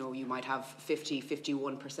that you might have 50,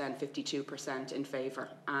 51%, 52% in favour,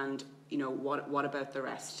 and what about the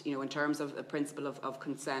rest? In terms of the principle of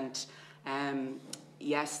consent.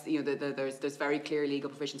 Yes, there's very clear legal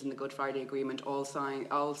provisions in the Good Friday Agreement. All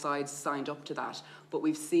sides signed up to that. But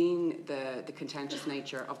we've seen the contentious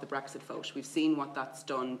nature of the Brexit vote. We've seen what that's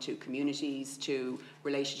done to communities, to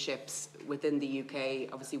relationships within the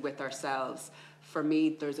UK, obviously with ourselves. For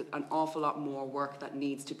me, there's an awful lot more work that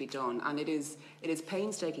needs to be done, and it is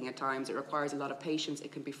painstaking at times. It requires a lot of patience.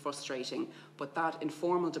 It can be frustrating, but that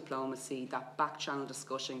informal diplomacy, that back-channel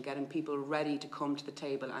discussion, getting people ready to come to the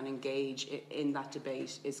table and engage in that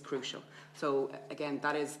debate is crucial. So again,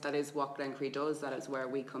 that is what Glencree does. That is where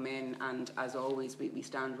we come in, and as always, we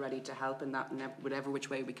stand ready to help in that in whatever which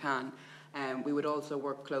way we can. We would also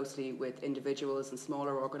work closely with individuals and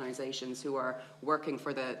smaller organisations who are working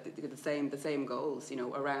for the same goals,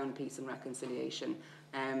 around peace and reconciliation.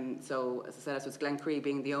 So, as I said, as Glencree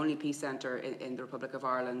being the only peace centre in the Republic of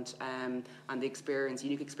Ireland, and the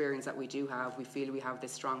unique experience that we do have, we feel we have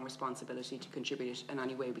this strong responsibility to contribute in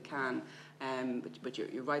any way we can. But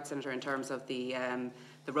you're right, Senator, in terms of the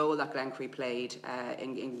role that Glencree played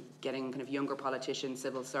in getting kind of younger politicians,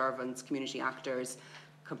 civil servants, community actors,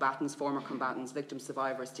 combatants, former combatants, victims,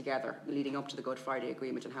 survivors together leading up to the Good Friday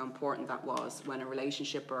Agreement, and how important that was. When a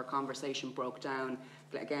relationship or a conversation broke down,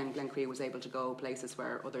 again, Glencree was able to go places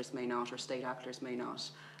where others may not, or state actors may not.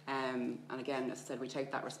 And again, as I said, we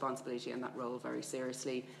take that responsibility and that role very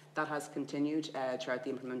seriously. That has continued throughout the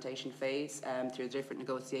implementation phase, through the different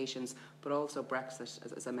negotiations, but also Brexit,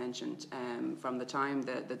 as I mentioned. From the time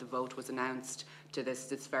that the vote was announced to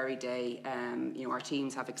this very day, our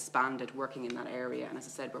teams have expanded working in that area. And as I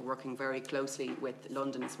said, we're working very closely with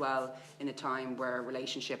London as well, in a time where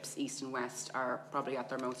relationships east and west are probably at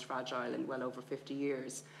their most fragile in well over 50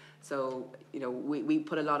 years. So, we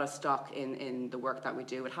put a lot of stock in the work that we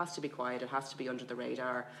do. It has to be quiet, it has to be under the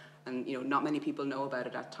radar, and not many people know about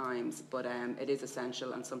it at times, but it is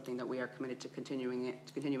essential and something that we are committed to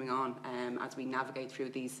continuing on as we navigate through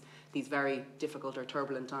these very difficult or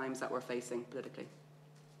turbulent times that we're facing politically.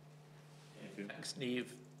 Thanks, Naoimh.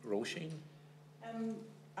 Róisín?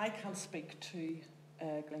 I can't speak to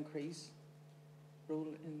Glencree's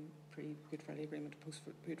role in pre-Good Friday Agreement,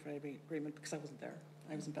 post-Good Friday Agreement, because I wasn't there.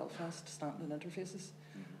 I was in Belfast, standing in interfaces.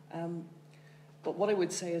 But what I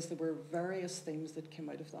would say is there were various themes that came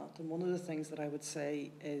out of that. And one of the things that I would say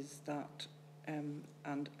is that, and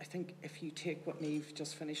I think if you take what Naoimh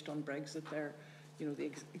just finished on Brexit there, you know,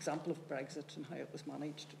 the example of Brexit and how it was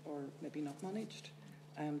managed or maybe not managed,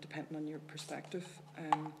 depending on your perspective.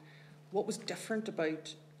 What was different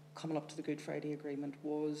about coming up to the Good Friday Agreement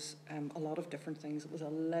was a lot of different things. It was a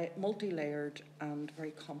multi-layered and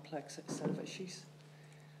very complex set of issues.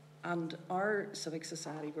 And our civic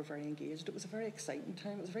society were very engaged. It was a very exciting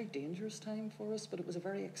time. It was a very dangerous time for us, but it was a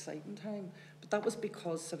very exciting time. But that was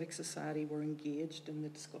because civic society were engaged in the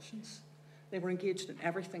discussions. They were engaged in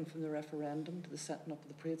everything from the referendum to the setting up of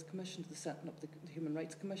the Parades Commission, to the setting up of the Human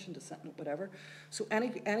Rights Commission, to setting up whatever. So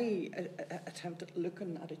any attempt at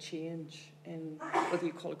looking at a change in, whether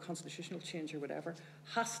you call it constitutional change or whatever,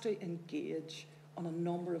 has to engage on a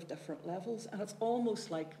number of different levels. And it's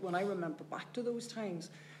almost like, when I remember back to those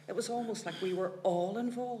times, it was almost like we were all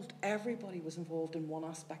involved. Everybody was involved in one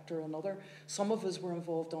aspect or another. Some of us were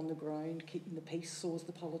involved on the ground, keeping the peace so as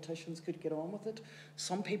the politicians could get on with it.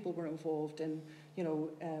 Some people were involved in, you know,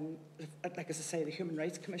 like as I say, the Human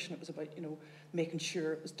Rights Commission, it was about, you know, making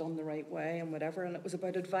sure it was done the right way and whatever. And it was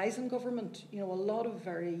about advising government. You know, a lot of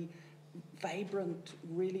very vibrant,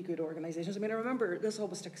 really good organisations. I mean, I remember, this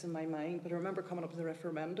always sticks in my mind, but I remember coming up with the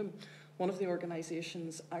referendum, one of the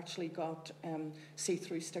organisations actually got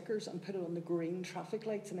see-through stickers and put it on the green traffic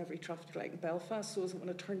lights in every traffic light in Belfast, so as when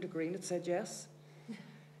it turned to green, it said yes.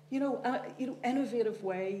 You know, innovative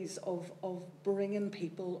ways of bringing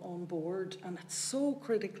people on board, and it's so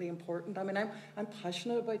critically important. I mean, I'm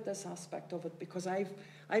passionate about this aspect of it because I've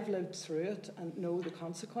lived through it and know the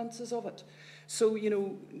consequences of it. So, you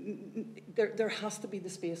know, there has to be the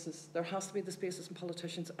spaces. There has to be the spaces in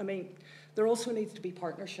politicians. I mean, there also needs to be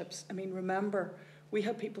partnerships. I mean, remember, we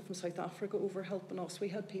had people from South Africa over helping us. We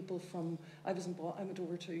had people from, I went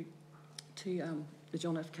over to the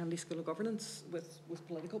John F. Kennedy School of Governance with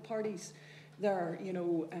political parties. There, you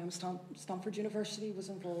know, Stanford University was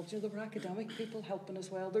involved. You know, there were academic people helping as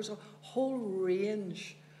well. There's a whole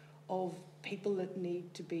range of people that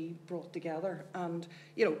need to be brought together. And,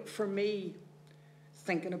 you know, for me,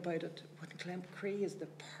 thinking about it, Glencree is the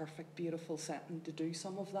perfect, beautiful setting to do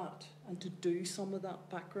some of that and to do some of that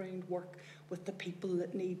background work with the people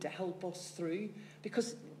that need to help us through.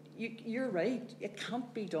 Because you're right, it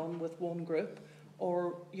can't be done with one group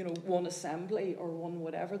or, you know, one assembly or one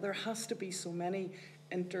whatever. There has to be so many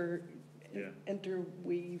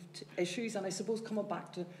interweaved issues. And I suppose coming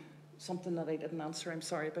back to something that I didn't answer, I'm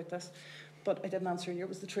sorry about this, but I didn't answer in here,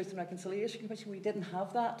 was the Truth and Reconciliation Commission. We didn't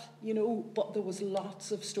have that, you know, but there was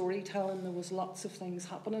lots of storytelling, there was lots of things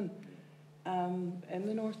happening in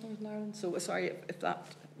the Northern Ireland. So sorry if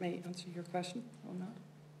that may answer your question on that.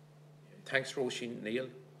 Thanks, Róisín. Neil.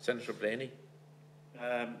 Senator Blaney.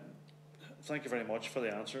 Thank you very much for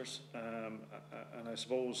the answers. And I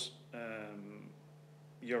suppose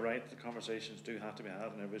you're right, the conversations do have to be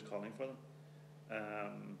had and everybody's calling for them.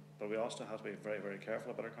 But we also have to be very, very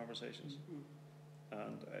careful about our conversations.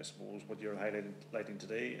 And I suppose what you're highlighting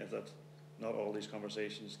today is that not all these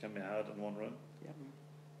conversations can be had in one room.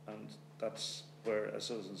 And that's where a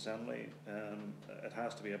Citizen Assembly, it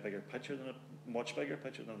has to be a bigger picture than much bigger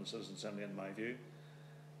picture than the Citizen Assembly in my view.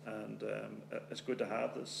 And it's good to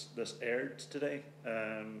have this aired today.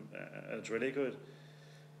 It's really good.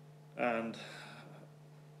 And,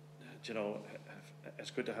 you know,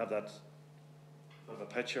 it's good to have that of a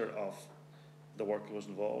picture of the work that was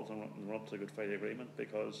involved and run up to the Good Friday Agreement,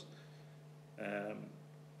 because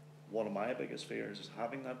one of my biggest fears is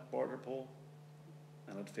having that border poll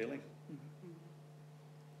and it failing.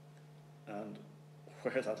 And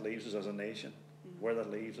where that leaves us as a nation, where that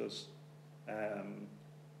leaves us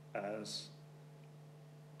as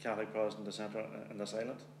Catholic, Protestant, dissenter in this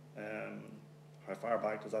island, how far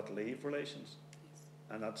back does that leave relations?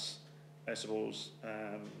 And that's, I suppose,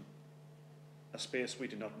 a space we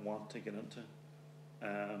do not want to get into.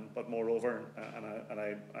 But moreover, and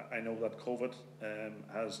I know that COVID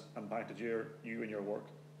has impacted you and your work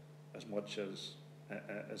as much as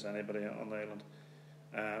anybody on the island.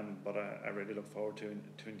 But I really look forward to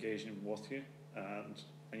engaging with you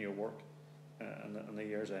and your work in the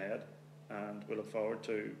years ahead. And we look forward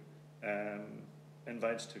to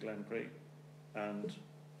invites to Glencree and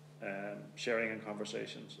sharing in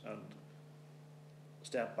conversations and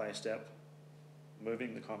step by step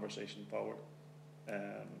moving the conversation forward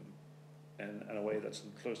in a way that's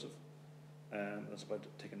inclusive, that's about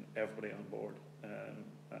taking everybody on board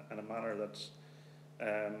in a manner that's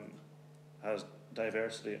has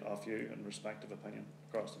diversity of view and respective opinion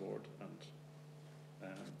across the board. And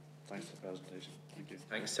thanks for the presentation. Thank you.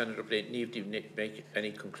 Thanks, Senator Blaney. Do you make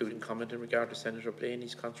any concluding comment in regard to Senator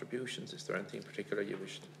Blaney's contributions? Is there anything in particular you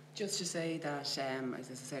wish to? Just to say that, as I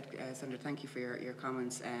said, Senator, thank you for your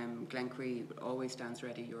comments. Glencree always stands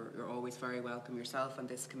ready. You're always very welcome yourself on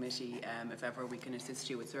this committee. If ever we can assist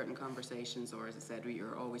you with certain conversations, or as I said,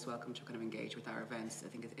 you're always welcome to kind of engage with our events. I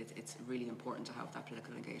think it's really important to have that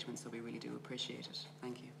political engagement, so we really do appreciate it.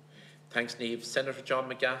 Thank you. Thanks, Naoimh. Senator John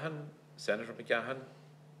McGahan. Senator McGahan.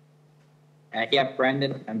 Yeah,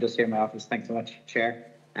 Brendan, I'm just here in my office. Thanks so much, Chair.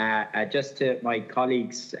 Just to my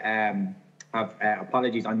colleagues, have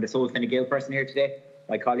apologies. I'm the sole Fine Gael person here today.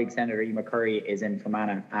 My colleague Senator Eamon Curry is in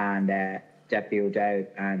Fermanagh, and Deputy O'Dowd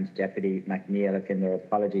and Deputy McNamee have given their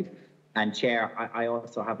apologies. And Chair, I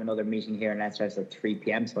also have another meeting here in Leinster at 3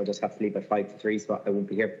 p.m, so I'll just have to leave at 5 to 3, so I won't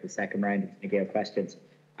be here for the second round of Fine Gael questions.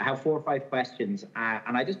 I have 4 or 5 questions,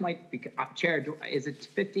 and I just might be, Chair, is it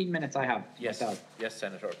 15 minutes I have? Yes, myself? yes,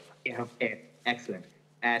 Senator. Yeah, okay, excellent.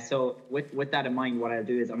 So with that in mind, what I'll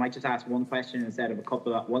do is I might just ask one question instead of a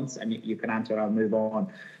couple at once, and you can answer and I'll move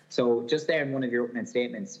on. So just there in one of your opening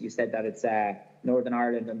statements, you said that it's Northern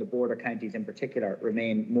Ireland and the border counties in particular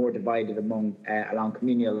remain more divided along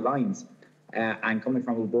communal lines. And coming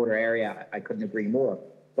from a border area, I couldn't agree more.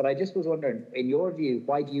 But I just was wondering, in your view,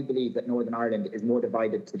 why do you believe that Northern Ireland is more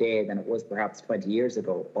divided today than it was perhaps 20 years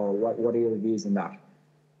ago? Or what are your views on that?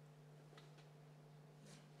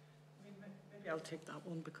 I'll take that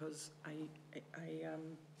one because I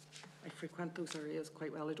frequent those areas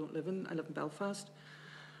quite well. I live in Belfast,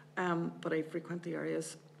 but I frequent the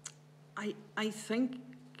areas. I think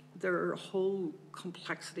there are a whole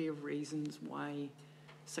complexity of reasons why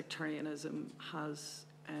sectarianism has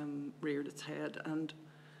reared its head, and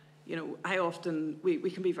you know, we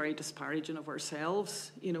can be very disparaging of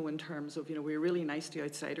ourselves, you know, in terms of, you know, we're really nice to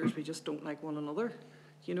outsiders, we just don't like one another,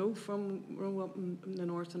 you know, from up in the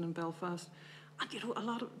north and in Belfast. And, you know, a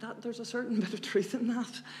lot of that, there's a certain bit of truth in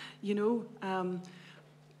that, you know. And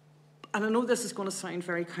I know this is going to sound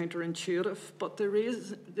very counterintuitive, but the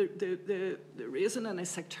reason in a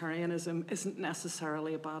sectarianism isn't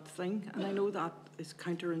necessarily a bad thing. And I know that is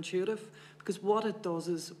counterintuitive, because what it does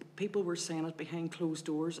is people were saying it behind closed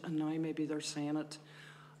doors, and now maybe they're saying it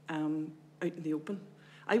out in the open.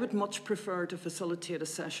 I would much prefer to facilitate a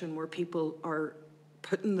session where people are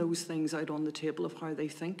putting those things out on the table of how they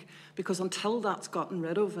think, because until that's gotten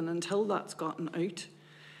rid of and until that's gotten out,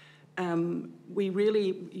 you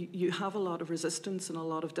have a lot of resistance and a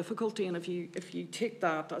lot of difficulty. And if you take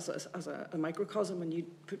that as a microcosm and you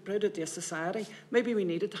put it to society, maybe we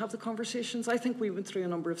needed to have the conversations. I think we went through a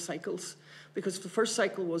number of cycles, because the first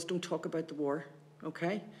cycle was don't talk about the war,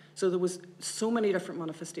 okay? So there was so many different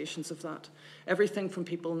manifestations of that. Everything from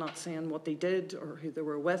people not saying what they did or who they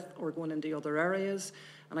were with or going into other areas.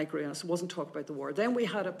 And I agree, it wasn't talk about the war. Then we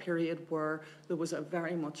had a period where there was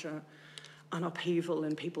very much an upheaval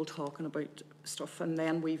in people talking about stuff. And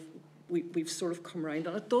then we've sort of come around.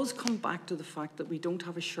 And it does come back to the fact that we don't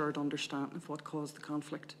have a shared understanding of what caused the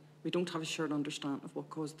conflict. We don't have a shared understanding of what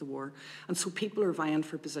caused the war. And so people are vying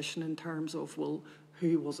for position in terms of, well,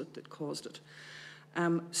 who was it that caused it?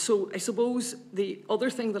 So I suppose the other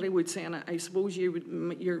thing that I would say, and I suppose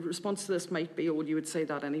your response to this might be, oh, you would say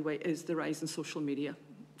that anyway, is the rise in social media.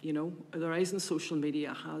 You know, the rise in social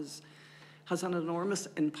media has an enormous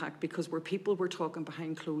impact, because where people were talking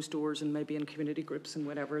behind closed doors and maybe in community groups and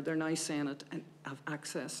whatever, they're now saying it and have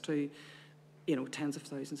access to, you know, tens of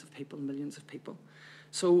thousands of people, millions of people.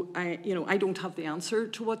 So I don't have the answer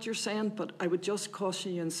to what you're saying, but I would just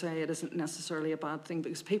caution you and say it isn't necessarily a bad thing,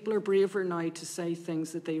 because people are braver now to say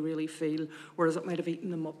things that they really feel, whereas it might have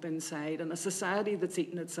eaten them up inside. And a society that's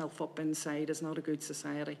eaten itself up inside is not a good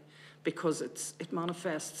society, because it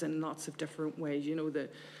manifests in lots of different ways. You know, the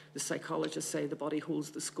psychologists say the body holds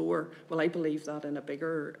the score. Well, I believe that in a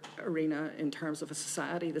bigger arena in terms of a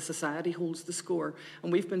society. The society holds the score.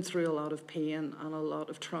 And we've been through a lot of pain and a lot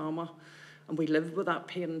of trauma. And we live with that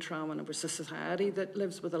pain and trauma, and it's a society that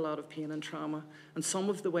lives with a lot of pain and trauma. And some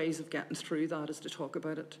of the ways of getting through that is to talk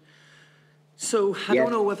about it. So I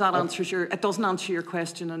don't know if that answers it doesn't answer your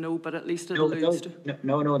question, I know, but at least it alludes to.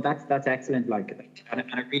 No, that's excellent, and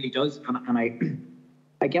it really does. And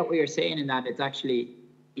I get what you're saying in that it's actually,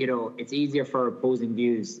 you know, it's easier for opposing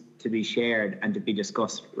views to be shared and to be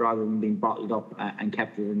discussed rather than being bottled up and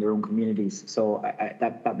kept within their own communities. So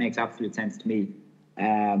that makes absolute sense to me.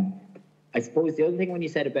 I suppose the other thing when you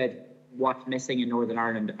said about what's missing in Northern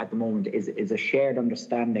Ireland at the moment is a shared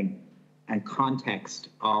understanding and context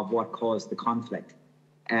of what caused the conflict.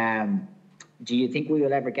 Do you think we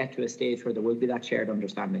will ever get to a stage where there will be that shared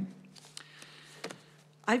understanding?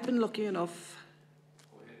 I've been lucky enough.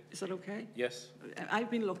 Is that okay? Yes. I've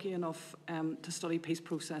been lucky enough to study peace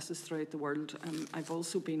processes throughout the world. I've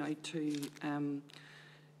also been out to,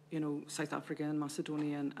 South Africa and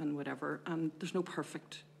Macedonia and whatever. And there's no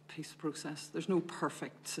perfect peace process. There's no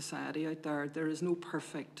perfect society out there. There is no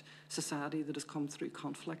perfect society that has come through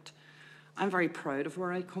conflict. I'm very proud of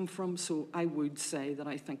where I come from, so I would say that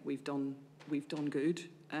I think we've done good.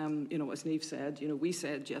 As Naoimh said, we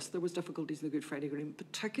said, yes, there was difficulties in the Good Friday Agreement,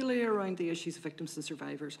 particularly around the issues of victims and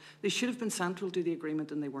survivors. They should have been central to the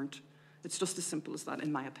agreement and they weren't. It's just as simple as that, in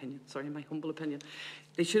my opinion. Sorry, in my humble opinion.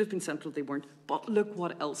 They should have been central, they weren't. But look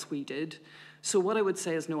what else we did. So what I would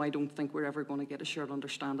say is, no, I don't think we're ever going to get a shared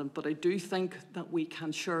understanding, but I do think that we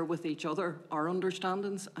can share with each other our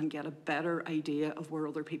understandings and get a better idea of where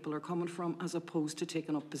other people are coming from, as opposed to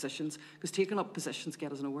taking up positions, because taking up positions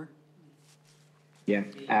get us nowhere. Yeah.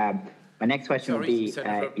 My next question would be,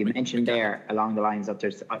 you mentioned there along the lines of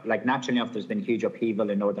there's, naturally enough, there's been huge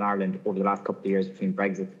upheaval in Northern Ireland over the last couple of years between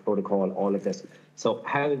Brexit, the protocol, all of this. So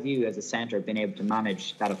how have you as a centre been able to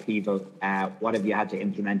manage that upheaval? What have you had to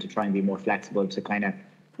implement to try and be more flexible to kind of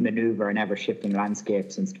manoeuvre an ever-shifting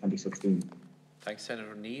landscape since 2016? Thanks,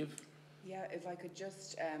 Senator Naoimh. Yeah, if I could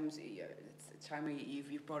just, Tammy,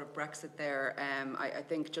 you've brought up Brexit there. I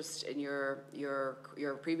think just in your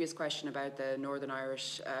previous question about the Northern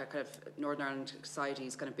Irish Northern Ireland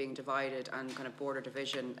societies kind of being divided and kind of border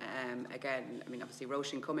division. Again, I mean, obviously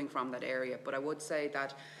Róisín coming from that area, but I would say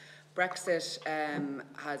that Brexit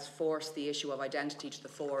has forced the issue of identity to the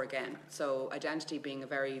fore again. So identity being a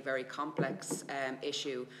very, very complex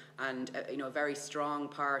issue and a very strong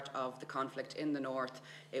part of the conflict in the north.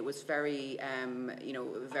 It was very,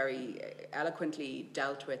 very eloquently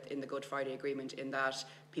dealt with in the Good Friday Agreement, in that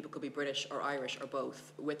people could be British or Irish or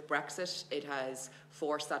both. With Brexit, it has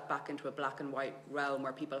forced that back into a black and white realm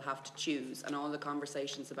where people have to choose. And all the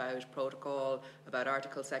conversations about protocol, about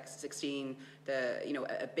Article 16,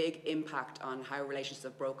 a big impact on how relationships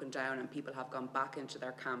have broken down and people have gone back into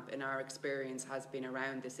their camp, in our experience, has been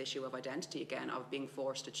around this issue of identity again, of being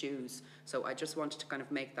forced to choose. So I just wanted to kind of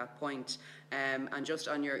make that point. And just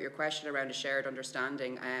on your question around a shared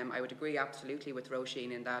understanding, I would agree absolutely with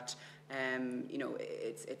Róisín in that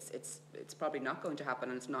it's probably not going to happen,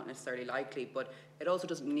 and it's not necessarily likely, but it also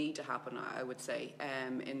doesn't need to happen, I would say,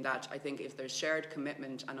 in that I think if there's shared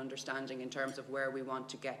commitment and understanding in terms of where we want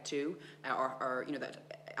to get to, or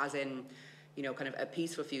that as in, kind of a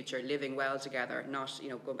peaceful future, living well together, not,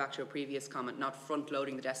 going back to a previous comment, not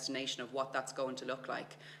front-loading the destination of what that's going to look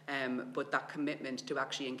like, but that commitment to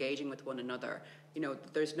actually engaging with one another.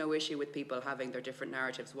 There's no issue with people having their different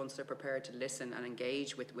narratives once they're prepared to listen and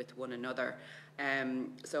engage with one another.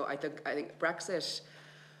 So I think Brexit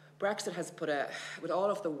has put with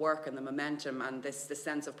all of the work and the momentum and this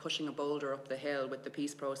sense of pushing a boulder up the hill with the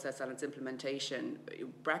peace process and its implementation,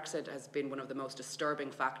 Brexit has been one of the most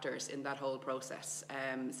disturbing factors in that whole process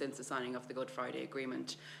since the signing of the Good Friday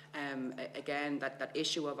Agreement. Again, that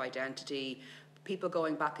issue of identity, people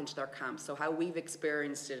going back into their camps. So how we've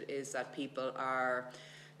experienced it is that people are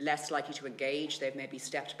less likely to engage. They've maybe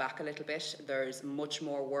stepped back a little bit. There's much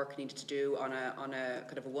more work needed to do on a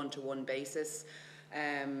kind of a one-to-one basis.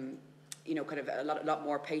 Kind of a lot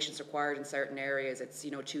more patience required in certain areas. It's,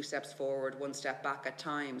 2 steps forward, 1 step back at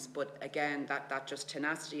times. But again, that just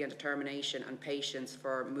tenacity and determination and patience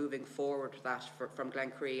for moving forward with that from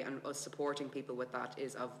Glencree, and us supporting people with that,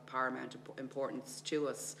 is of paramount importance to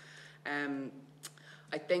us.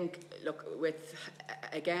 I think, look, with,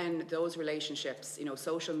 again, those relationships,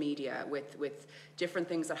 social media, with different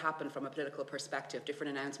things that happen from a political perspective,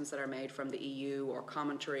 different announcements that are made from the EU or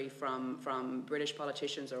commentary from British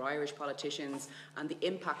politicians or Irish politicians, and the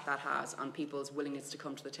impact that has on people's willingness to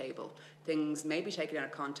come to the table. Things may be taken out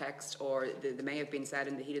of context, or they may have been said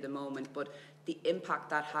in the heat of the moment, but the impact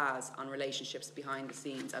that has on relationships behind the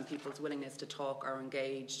scenes and people's willingness to talk or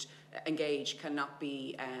engage cannot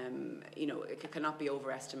be, it cannot be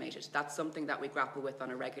overestimated. That's something that we grapple with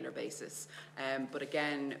on a regular basis. But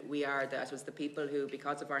again, we are the people who,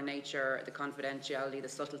 because of our nature, the confidentiality, the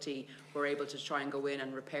subtlety, we're able to try and go in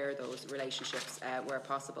and repair those relationships where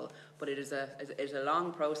possible. But it is a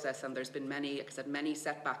long process, and there's been many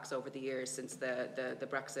setbacks over the years since the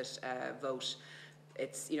Brexit vote.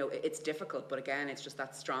 It's difficult, but again, it's just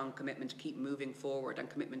that strong commitment to keep moving forward and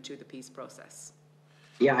commitment to the peace process.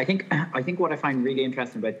 Yeah, I think what I find really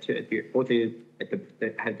interesting about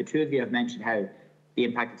how the two of you have mentioned how the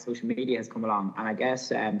impact of social media has come along, and I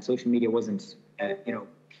guess social media wasn't a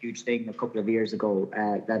huge thing a couple of years ago,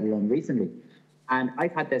 let alone recently. And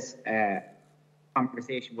I've had this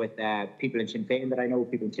conversation with people in Sinn Féin that I know,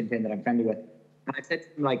 people in Sinn Féin that I'm friendly with, and I've said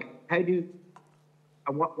to them, like, how do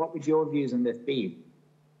And what would your views on this be?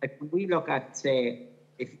 Like, when we look at, say,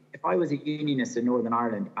 if I was a unionist in Northern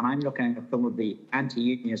Ireland and I'm looking at some of the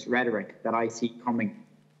anti-unionist rhetoric that I see coming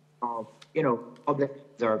of, public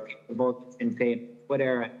or people both in Féin,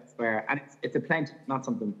 whatever, and it's a plenty, not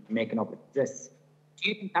something making up, it exists. Do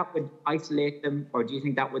you think that would isolate them, or do you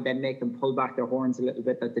think that would then make them pull back their horns a little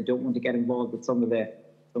bit, that they don't want to get involved with some of the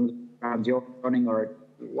programs you're running, or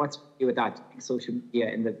what's your view with that? Do you think social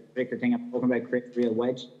media in the particular thing I'm talking about creates a real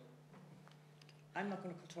wedge? I'm not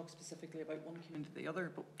going to talk specifically about one community or the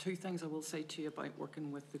other, but two things I will say to you about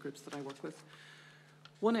working with the groups that I work with.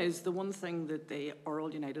 One is, the one thing that they are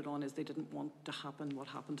all united on is they didn't want to happen what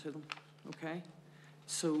happened to them, okay?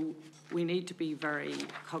 So we need to be very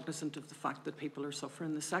cognizant of the fact that people are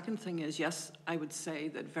suffering. The second thing is, yes, I would say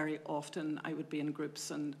that very often I would be in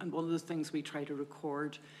groups, and one of the things we try to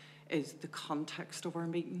record is the context of our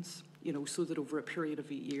meetings, so that over a period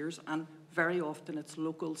of years, and very often it's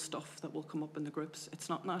local stuff that will come up in the groups. It's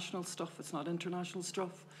not national stuff, it's not international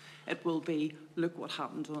stuff. It will be, look what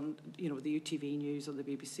happened on, the UTV news or the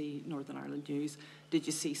BBC Northern Ireland news. Did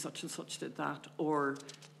you see such and such did that? Or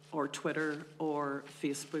Twitter or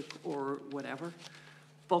Facebook or whatever.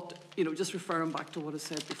 But, just referring back to what I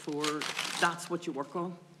said before, that's what you work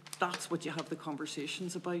on. That's what you have the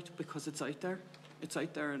conversations about, because it's out there. It's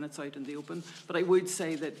out there and it's out in the open. But I would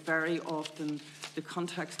say that very often the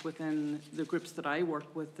context within the groups that I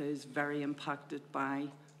work with is very impacted by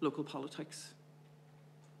local politics.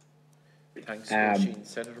 Thanks, Róisín.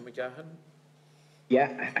 Senator McGahan?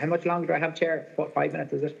 Yeah, how much longer do I have, Chair? 5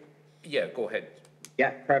 minutes, is it? Yeah, go ahead.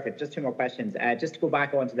 Yeah, perfect. Just two more questions. Just to go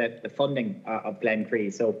back onto the funding of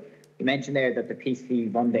Glencree. So you mentioned there that the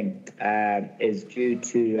PCV funding is due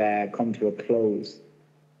to come to a close.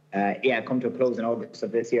 Come to a close in August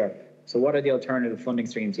of this year. So what are the alternative funding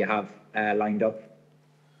streams you have lined up?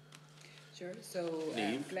 Sure. So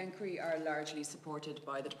Glencree are largely supported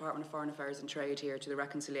by the Department of Foreign Affairs and Trade here to the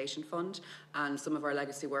Reconciliation Fund, and some of our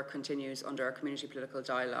legacy work continues under our community political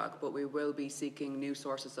dialogue, but we will be seeking new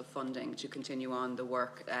sources of funding to continue on the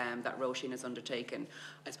work that Róisín has undertaken.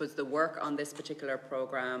 I suppose the work on this particular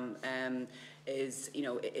programme is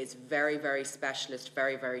very, very specialist,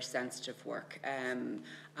 very, very sensitive work.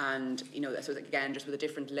 And, so again, just with the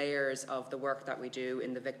different layers of the work that we do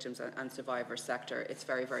in the victims and survivors sector, it's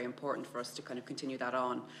very, very important for us to kind of continue that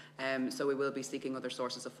on. So we will be seeking other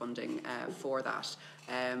sources of funding for that.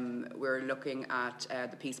 We're looking at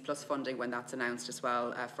the Peace Plus funding when that's announced as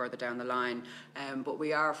well further down the line. But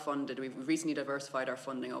we are funded. We've recently diversified our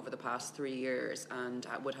funding over the past 3 years and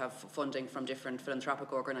would have funding from different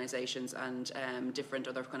philanthropic organisations and different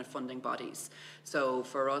other kind of funding bodies. So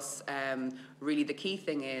for us, really the key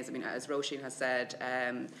thing is, as Róisín has said,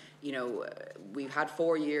 we've had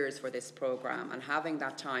 4 years for this programme, and having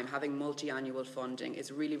that time, having multi-annual funding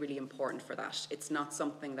is really, really important for that. It's not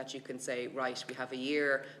something that you can say, right, we have a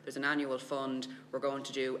year, there's an annual fund, we're going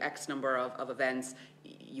to do X number of events.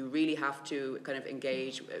 You really have to kind of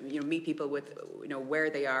engage, meet people with, where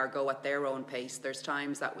they are, go at their own pace. There's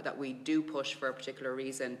times that we do push for a particular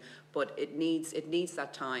reason, but it needs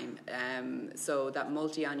that time. So that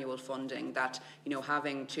multi-annual funding, that,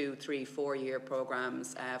 having 2, 3, 4 year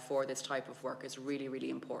programs for this type of work is really, really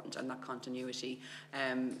important, and that continuity.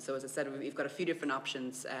 So as I said, we've got a few different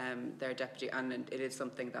options there, Deputy, and it is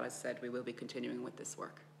something that, as I said, we will be continuing with this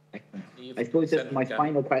work. I suppose just my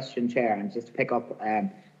final question, Chair, and just to pick up,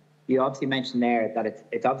 you obviously mentioned there that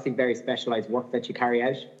it's obviously very specialised work that you carry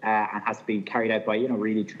out and has to be carried out by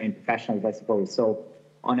really trained professionals, I suppose. So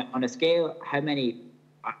on a scale, how many,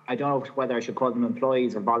 I don't know whether I should call them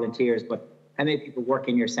employees or volunteers, but how many people work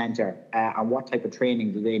in your centre and what type of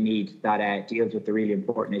training do they need that deals with the really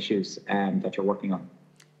important issues that you're working on?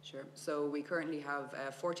 Sure. So we currently have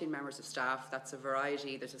 14 members of staff. That's a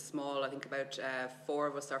variety. There's a small, I think about 4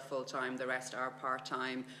 of us are full-time, the rest are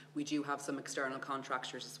part-time. We do have some external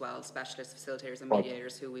contractors as well, specialists, facilitators and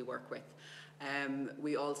mediators who we work with.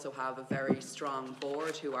 We also have a very strong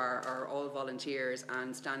board who are all volunteers,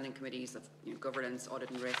 and standing committees of governance, audit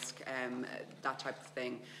and risk, that type of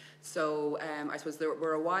thing. So I suppose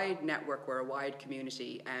we're a wide network, we're a wide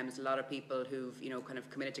community. There's a lot of people who've kind of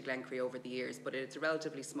committed to Glencree over the years, but it's a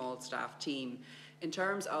relatively small staff team. In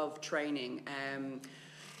terms of training,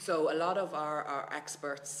 So a lot of our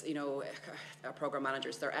experts, you know, our programme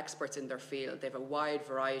managers, they're experts in their field. They have a wide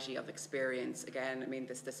variety of experience. Again, I mean,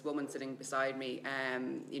 this woman sitting beside me,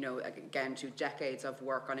 you know, again, 2 decades of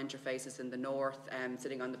work on interfaces in the north,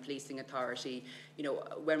 sitting on the policing authority. You know,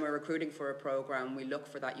 when we're recruiting for a programme, we look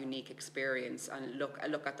for that unique experience and look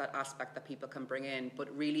at that aspect that people can bring in, but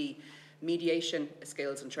really mediation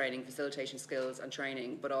skills and training, facilitation skills and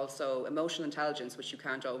training, but also emotional intelligence, which you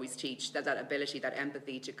can't always teach, that ability, that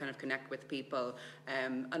empathy to kind of connect with people,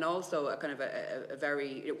 and also a kind of a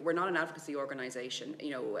very, we're not an advocacy organisation,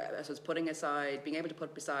 you know, so it's being able to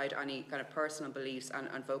put beside any kind of personal beliefs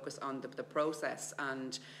and focus on the process,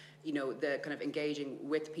 and you know, the kind of engaging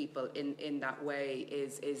with people in that way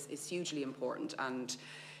is hugely important. And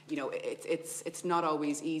you know, it's not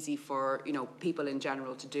always easy for, you know, people in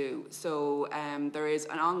general to do. So there is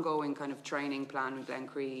an ongoing kind of training plan with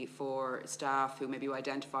Glencree for staff who maybe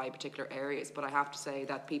identify particular areas. But I have to say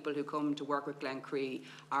that people who come to work with Glencree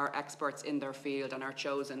are experts in their field and are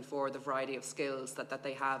chosen for the variety of skills that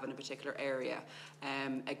they have in a particular area.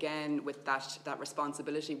 Again, with that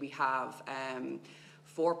responsibility we have,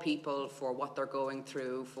 for people, for what they're going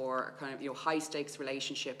through, for kind of, you know, high stakes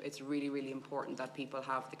relationship, it's really, really important that people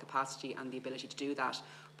have the capacity and the ability to do that.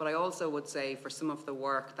 But I also would say for some of the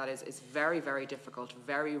work that is very, very difficult,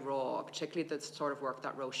 very raw, particularly the sort of work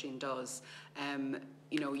that Róisín does,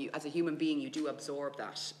 you know, you, as a human being, you do absorb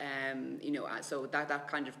that. You know, so that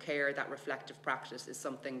kind of care, that reflective practice is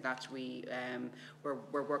something that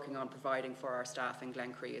we're working on providing for our staff in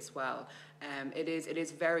Glencree as well. It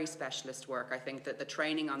is very specialist work. I think that the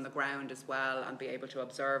training on the ground as well and be able to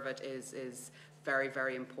observe it is very,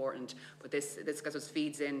 very important. But this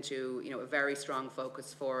feeds into, you know, a very strong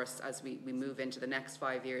focus for us as we move into the next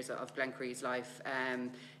 5 years of Glencree's life,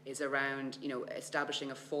 is around, you know, establishing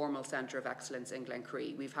a formal centre of excellence in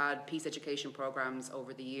Glencree. We've had peace education programmes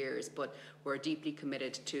over the years, but we're deeply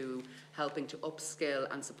committed to helping to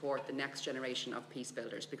upskill and support the next generation of peace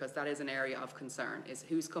builders, because that is an area of concern, is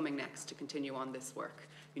who's coming next to continue on this work.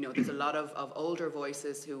 You know, there's a lot of older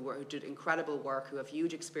voices who did incredible work, who have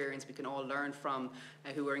huge experience we can all learn from,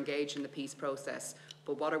 who are engaged in the peace process.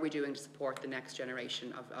 But what are we doing to support the next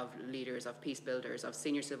generation of leaders, of peace builders, of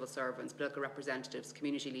senior civil servants, political representatives,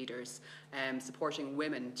 community leaders, supporting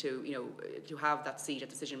women to, you know, to have that seat at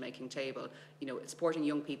the decision-making table, you know, supporting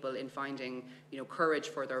young people in finding, you know, courage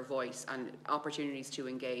for their voice and opportunities to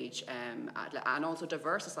engage, and also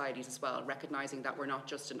diverse societies as well, recognising that we're not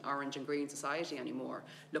just an orange and green society anymore,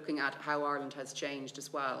 looking at how Ireland has changed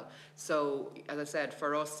as well. So, as I said,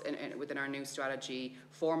 for us within our new strategy,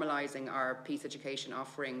 formalising our peace education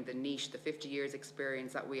offering, the niche, the 50 years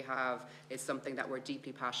experience that we have, is something that we're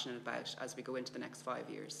deeply passionate about as we go into the next 5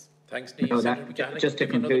 years. Thanks, Naoimh. Just to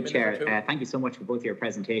conclude, Chair, thank you so much for both your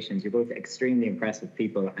presentations. You're both extremely impressive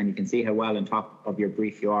people, and you can see how well on top of your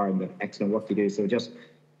brief you are and the excellent work you do. So just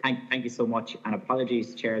thank you so much, and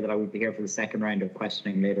apologies, Chair, that I won't be here for the second round of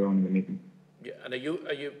questioning later on in the meeting. Yeah, and are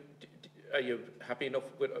you happy enough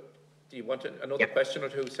with? Do you want another question or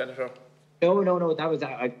two, Senator? No. That was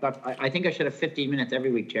I think I should have 15 minutes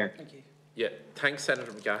every week, Chair. Thank you. Yeah, thanks,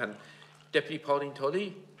 Senator McGahan. Deputy Pauline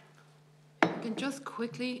Tully. I can just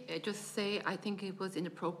quickly just say I think it was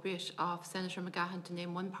inappropriate of Senator McGahan to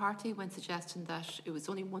name one party when suggesting that it was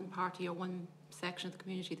only one party or one section of the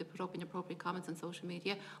community that put up inappropriate comments on social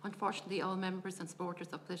media. Unfortunately, all members and supporters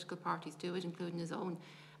of political parties do it, including his own,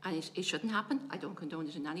 and it shouldn't happen. I don't condone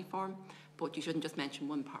it in any form, but you shouldn't just mention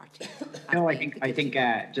one party. No, I think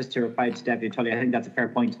just to reply to Deputy Tully, I think that's a fair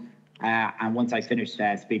point. And once I finished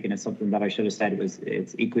speaking, it's something that I should have said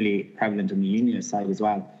it's equally prevalent on the unionist side as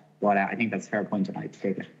well. But I think that's a fair point, and I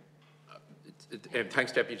take it.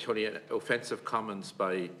 Thanks, Deputy Tully. Offensive comments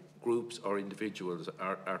by groups or individuals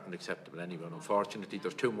aren't acceptable anyway. Unfortunately,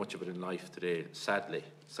 there's too much of it in life today, sadly,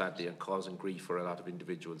 and causing grief for a lot of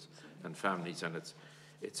individuals and families, and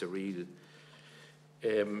it's a real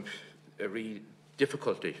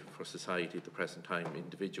difficulty for society at the present time,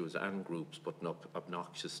 individuals and groups putting up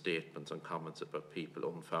obnoxious statements and comments about people,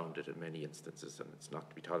 unfounded in many instances, and it's not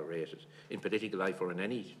to be tolerated in political life or in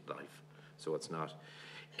any life, so it's not.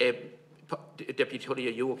 Deputy Tully,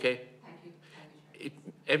 are you okay? Thank you.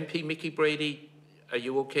 MP Mickey Brady, are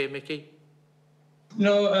you okay, Mickey?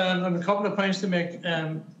 No, I have a couple of points to make,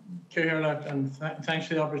 Chair, and thanks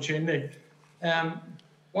for the opportunity.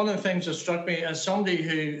 One of the things that struck me as somebody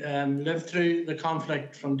who lived through the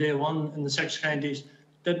conflict from day one in the 6 counties,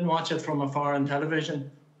 didn't watch it from afar on television,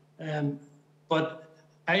 but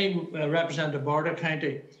I represent a border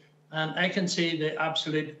county, and I can see the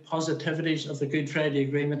absolute positivities of the Good Friday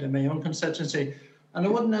Agreement in my own constituency, and I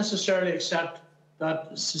wouldn't necessarily accept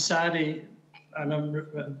that society and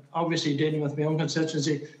I'm obviously dealing with my own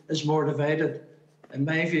constituency, is more divided. In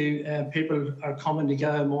my view, people are coming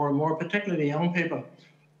together more and more, particularly young people.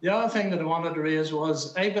 The other thing that I wanted to raise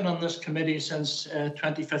was I've been on this committee since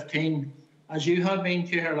 2015, as you have been,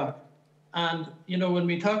 Ciara. And, you know, when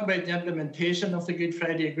we talk about the implementation of the Good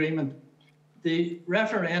Friday Agreement, the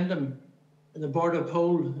referendum, the border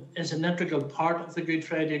poll, is an integral part of the Good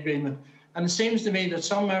Friday Agreement. And it seems to me that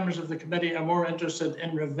some members of the committee are more interested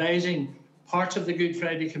in revising parts of the Good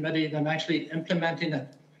Friday Committee than actually implementing it.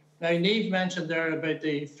 Now, Naoimh mentioned there about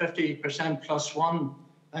the 50% plus one,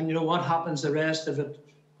 and you know what happens the rest of it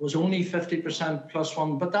was only 50% plus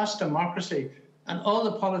one, but that's democracy. And all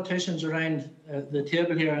the politicians around the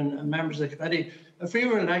table here and members of the committee, if we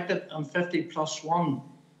were elected on 50 plus one,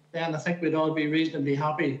 then I think we'd all be reasonably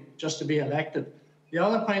happy just to be elected. The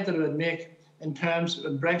other point that I would make in terms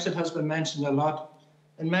of Brexit has been mentioned a lot.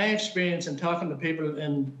 In my experience in talking to people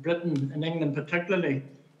in Britain, in England particularly,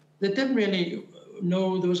 they didn't really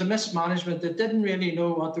know, there was a mismanagement, they didn't really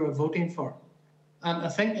know what they were voting for. And I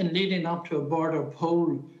think in leading up to a border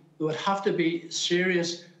poll, there would have to be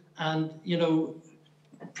serious and, you know,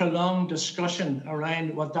 prolonged discussion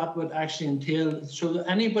around what that would actually entail, so that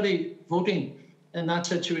anybody voting in that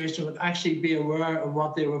situation would actually be aware of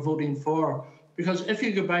what they were voting for. Because if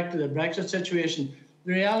you go back to the Brexit situation,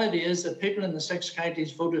 the reality is that people in the 6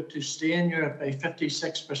 counties voted to stay in Europe by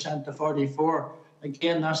 56% to 44%.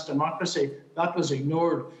 Again, that's democracy. That was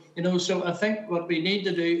ignored. You know, so I think what we need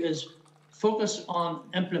to do is focus on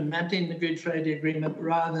implementing the Good Friday Agreement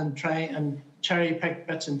rather than try and cherry pick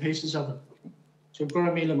bits and pieces of it. So,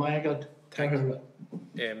 Goramila Mayagat.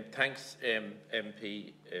 Thanks,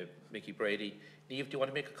 MP Mickey Brady. Niamh, do you want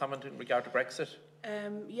to make a comment in regard to Brexit?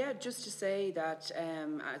 Yeah, just to say that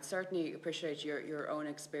I'd certainly appreciate your own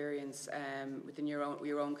experience within your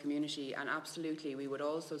own community, and absolutely we would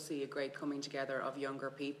also see a great coming together of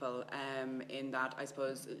younger people in that, I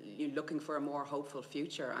suppose, you're looking for a more hopeful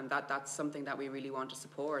future, and that's something that we really want to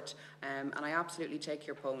support. And I absolutely take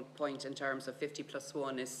your point in terms of 50 plus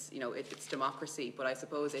 1 is, you know, it's democracy, but I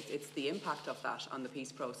suppose it's the impact of that on the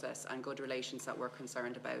peace process and good relations that we're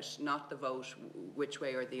concerned about, not the vote which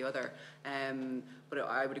way or the other. But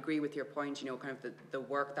I would agree with your point, you know, kind of the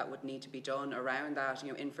work that would need to be done around that,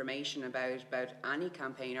 you know, information about any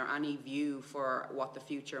campaign or any view for what the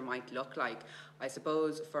future might look like. I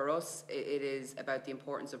suppose for us, it is about the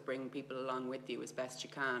importance of bringing people along with you as best you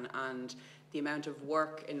can, and the amount of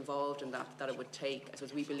work involved in that it would take. I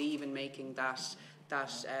suppose we believe in making that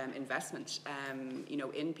investment, you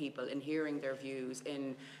know, in people, in hearing their views,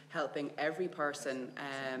 in helping every person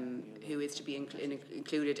who is to be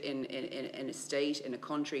included in a state, in a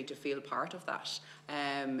country, to feel part of that,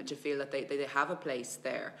 to feel that they have a place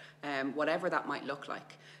there, whatever that might look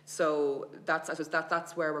like. So I suppose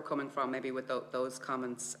that's where we're coming from, maybe with those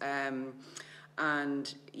comments.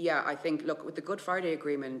 And yeah, I think, look, with the Good Friday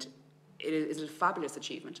Agreement, it is a fabulous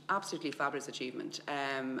achievement, absolutely fabulous achievement,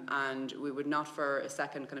 and we would not for a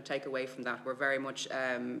second kind of take away from that. We're very much,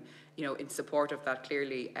 you know, in support of that,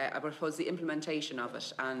 clearly. I suppose the implementation of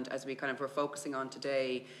it, and as we kind of were focusing on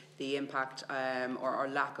today, the impact or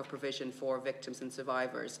lack of provision for victims and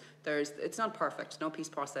survivors. It's not perfect. No peace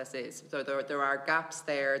process is. So there are gaps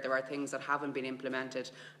there. There are things that haven't been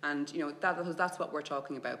implemented, and you know that's what we're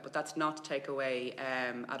talking about. But that's not to take away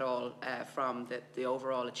at all from the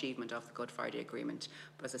overall achievement of the Good Friday Agreement.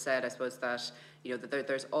 But as I said, I suppose that, you know,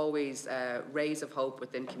 there's always rays of hope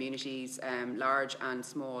within communities, large and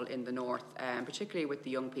small, in the north, particularly with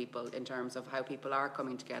the young people, in terms of how people are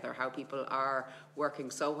coming together, how people are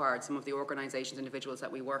working so hard. Some of the organisations, individuals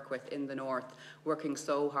that we work with in the north, working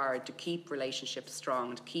so hard to keep relationships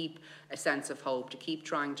strong, to keep a sense of hope, to keep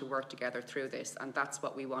trying to work together through this, and that's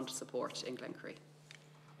what we want to support in Glencree.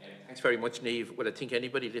 Thanks very much, Naoimh. Well, I think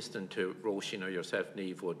anybody listening to Róisín or yourself,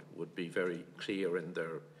 Naoimh, would be very clear in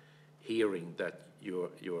their hearing that you're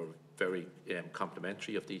very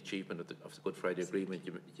complimentary of the achievement of the Good Friday Agreement.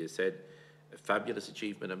 You said a fabulous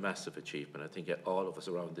achievement, a massive achievement. I think all of us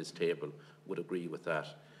around this table would agree with that,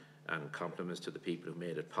 and compliments to the people who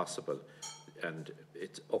made it possible. And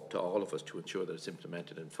it's up to all of us to ensure that it's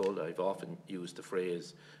implemented in full. I've often used the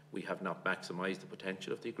phrase, we have not maximised the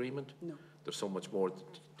potential of the agreement. No. There's so much more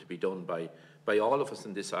to be done by all of us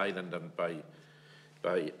in this island, and by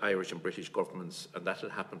Irish and British governments, and that will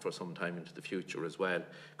happen for some time into the future as well.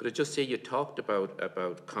 Could I just say, you talked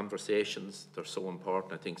about conversations. They're so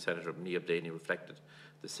important. I think Senator Neil Blaney reflected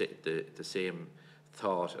the same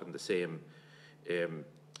thought and the same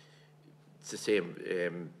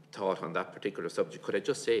thought on that particular subject. Could I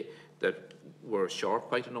just say that we're short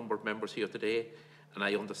quite a number of members here today, and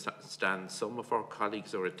I understand some of our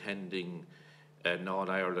colleagues are attending an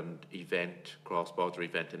All-Ireland event, cross-border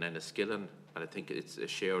event in Enniskillen, and I think it's a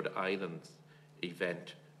shared islands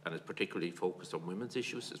event, and it's particularly focused on women's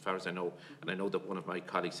issues, as far as I know. And I know that one of my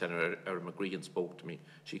colleagues, Senator McGlone, spoke to me.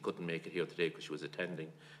 She couldn't make it here today because she was attending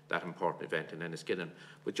that important event in Enniskillen.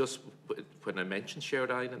 But just when I mentioned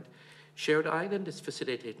shared island is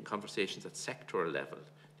facilitating conversations at sectoral level,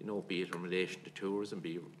 you know, be it in relation to tourism,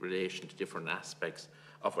 be it in relation to different aspects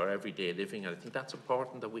of our everyday living. And I think that's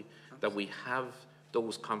important that we have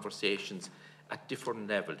those conversations at different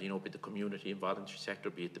levels, you know, be it the community and voluntary sector,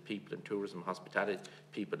 be it the people in tourism, hospitality,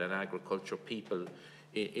 people in agriculture, people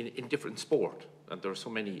in different sport. And there are so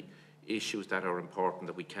many issues that are important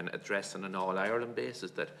that we can address on an all-Ireland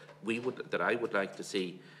basis that I would like to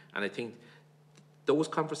see. And I think those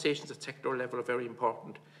conversations at sector level are very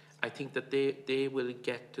important. I think that they will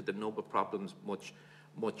get to the nub of problems much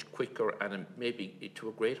quicker and maybe to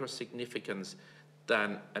a greater significance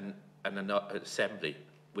than an assembly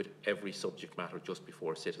with every subject matter just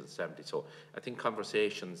before a citizen assembly. So I think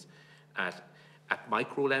conversations at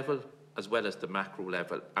micro level as well as the macro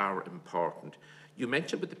level are important. You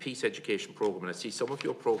mentioned with the Peace Education Programme, and I see some of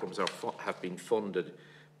your programmes have been funded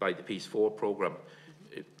by the Peace 4 programme.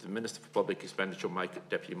 The Minister for Public Expenditure,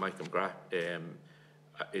 Deputy Michael McGrath,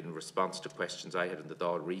 in response to questions I had in the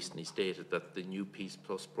Dáil recently, stated that the new Peace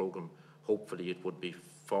Plus programme, hopefully it would be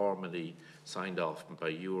formally signed off by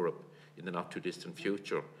Europe in the not too distant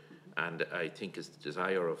future. And I think it's the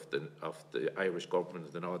desire of the Irish government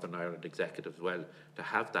and the Northern Ireland Executive as well to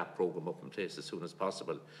have that programme up in place as soon as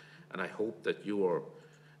possible. And I hope that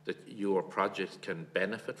your project can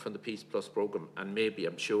benefit from the Peace Plus programme. And maybe,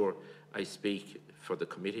 I'm sure I speak for the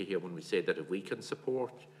committee here when we say that if we can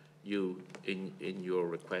support you in your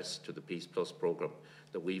request to the Peace Plus programme,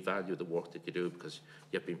 that we value the work that you do, because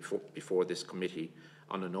you have been before this committee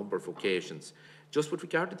on a number of occasions. Just with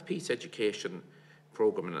regard to the Peace Education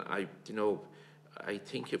programme, and I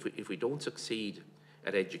think if we don't succeed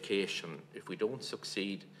at education, if we don't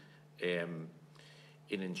succeed in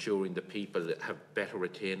ensuring that people have better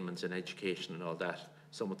attainments in education and all that,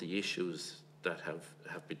 some of the issues that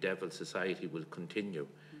have bedeviled society will continue.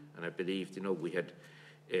 And I believe, we had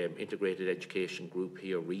integrated education group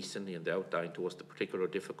here recently, and they outlined to us the particular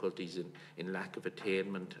difficulties in lack of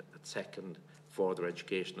attainment at second, further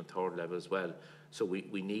education and third level as well. So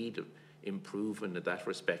we need improvement in that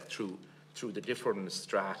respect through the different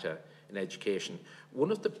strata in education.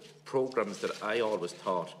 One of the programmes that I always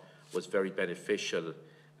thought was very beneficial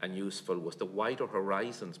and useful was the Wider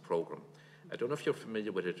Horizons programme. I don't know if you're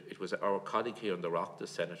familiar with it. It was our colleague here in the Oireachtas,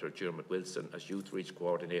 Senator Diarmuid Wilson, as Youth Reach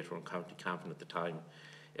Coordinator in County Cavan at the time.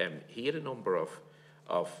 He had a number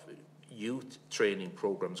of youth training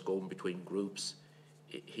programmes going between groups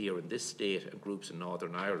here in this state and groups in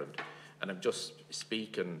Northern Ireland. And I'm just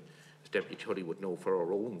speaking, as Deputy Tully would know, for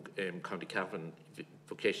our own County Cavan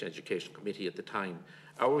Vocational Education Committee at the time.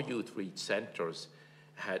 Our Youth Reach centres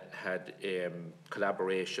had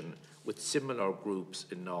collaboration with similar groups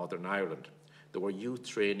in Northern Ireland. There were youth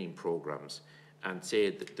training programmes, and say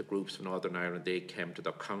that the groups from Northern Ireland, they came to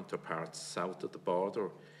their counterparts south of the border,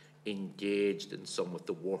 engaged in some of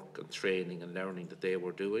the work and training and learning that they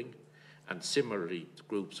were doing. And similarly, the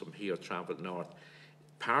groups from here travelled north.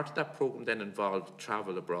 Part of that programme then involved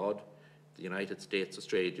travel abroad, the United States,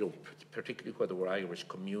 Australia, particularly where there were Irish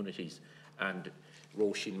communities. And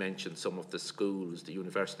Róisín mentioned some of the schools, the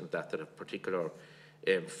university that have particular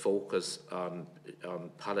focus on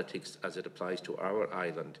politics as it applies to our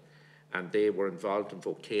island. And they were involved in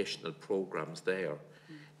vocational programmes there.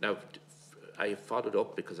 Now, I followed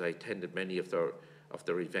up because I attended many of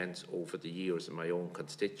their events over the years in my own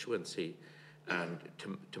constituency. And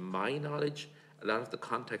to my knowledge, a lot of the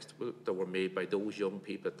contacts that were made by those young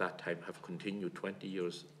people at that time have continued 20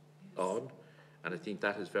 years on. And I think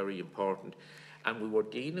that is very important. And we were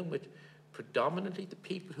dealing with predominantly the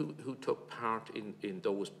people who took part in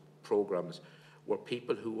those programmes were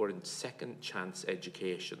people who were in second chance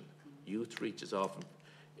education. Youth Reach is often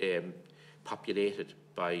populated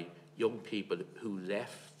by young people who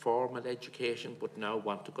left formal education but now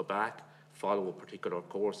want to go back, follow a particular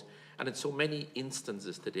course. And in so many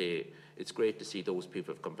instances today, it's great to see those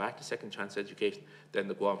people have come back to second chance education, then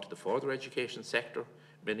they go on to the further education sector.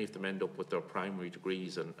 Many of them end up with their primary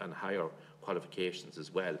degrees and higher qualifications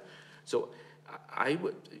as well. So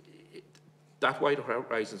that Wider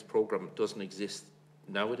Horizons programme doesn't exist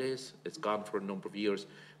nowadays. It's gone for a number of years.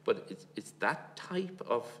 But it's that type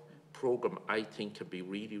of programme I think can be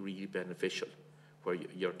really, really beneficial, where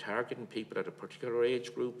you're targeting people at a particular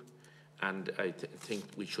age group, and I think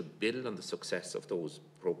we should build on the success of those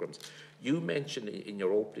programmes. You mentioned in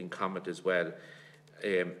your opening comment as well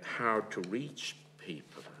hard to reach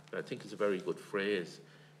people. I think it's a very good phrase,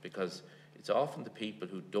 because it's often the people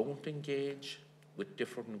who don't engage with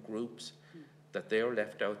different groups that they're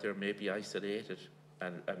left out there, maybe isolated,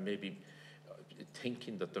 and maybe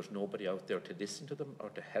thinking that there's nobody out there to listen to them or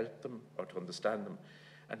to help them or to understand them.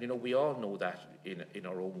 And, you know, we all know that in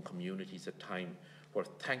our own communities at times, where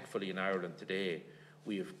thankfully in Ireland today,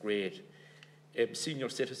 we have great senior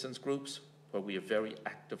citizens groups, where we have very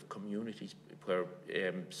active communities, where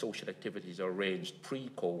social activities are arranged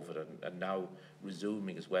pre-COVID and now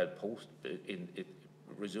resuming as well,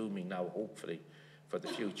 resuming now hopefully for the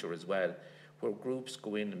future as well, where groups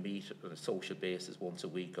go in and meet on a social basis once a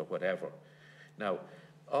week or whatever. Now,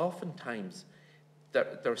 oftentimes,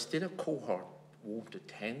 there's still a cohort won't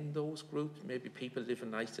attend those groups. Maybe people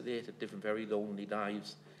living isolated, living very lonely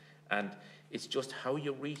lives. And it's just how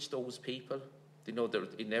you reach those people. You know,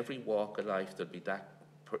 in every walk of life, there'll be that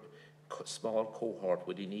small cohort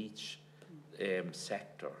within each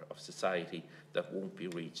sector of society that won't be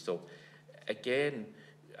reached. So, again,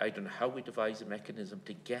 I don't know how we devise a mechanism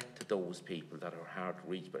to get to those people that are hard to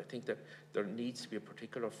reach, but I think that there needs to be a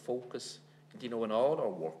particular focus, you know, in all our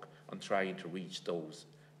work on trying to reach those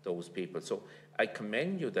people. So I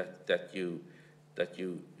commend you that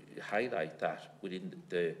you highlight that within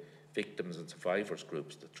the victims and survivors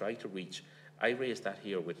groups to try to reach. I raised that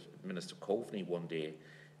here with Minister Coveney one day,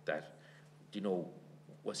 that, you know,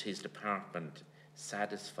 was his department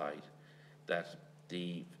satisfied that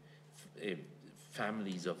the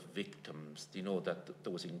families of victims, you know, that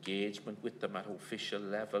there was engagement with them at official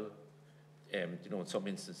level. You know, in some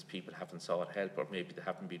instances people haven't sought help, or maybe they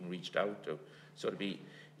haven't been reached out to. So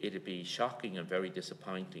it'd be shocking and very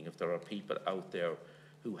disappointing if there are people out there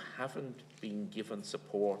who haven't been given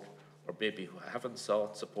support, or maybe who haven't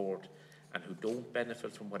sought support, and who don't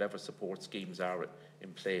benefit from whatever support schemes are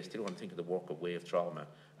in place. You know, I'm thinking of the work of Wave Trauma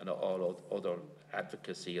and all other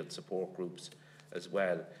advocacy and support groups as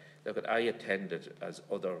well. Look, I attended, as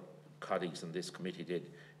other colleagues in this committee did,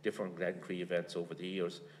 different Glencree events over the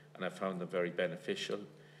years, and I found them very beneficial.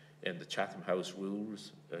 In the Chatham House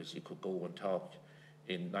rules, as you could go and talk,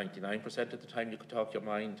 in 99% of the time you could talk your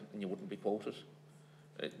mind and you wouldn't be quoted.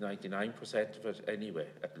 99% of it anyway,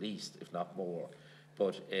 at least, if not more.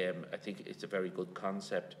 But I think it's a very good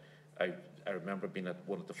concept. I remember being at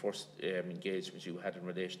one of the first engagements you had in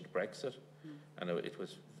relation to Brexit, and it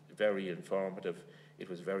was very informative. It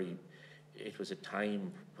was a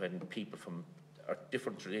time when people from our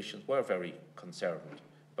different traditions were very concerned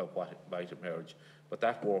about what might emerge. But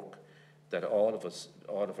that work that all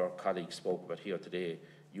of our colleagues spoke about here today,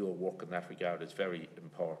 your work in that regard is very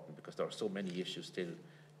important, because there are so many issues still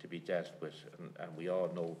to be dealt with, and we all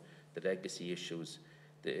know the legacy issues.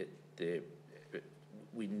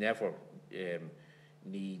 We never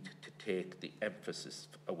need to take the emphasis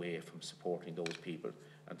away from supporting those people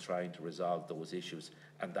and trying to resolve those issues,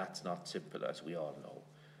 and that's not simple, as we all know.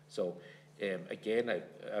 So again,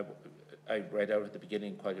 I read out at the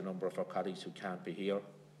beginning quite a number of our colleagues who can't be here,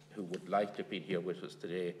 who would like to be here with us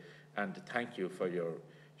today, and thank you for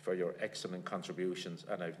your excellent contributions,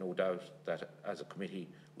 and I've no doubt that as a committee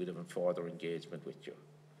we'll have further engagement with you.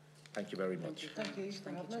 Thank you very much. Thank you.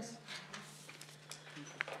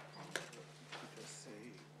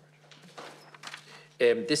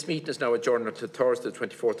 This meeting is now adjourned until Thursday, the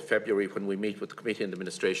 24th of February, when we meet with the Committee on the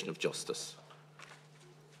Administration of Justice.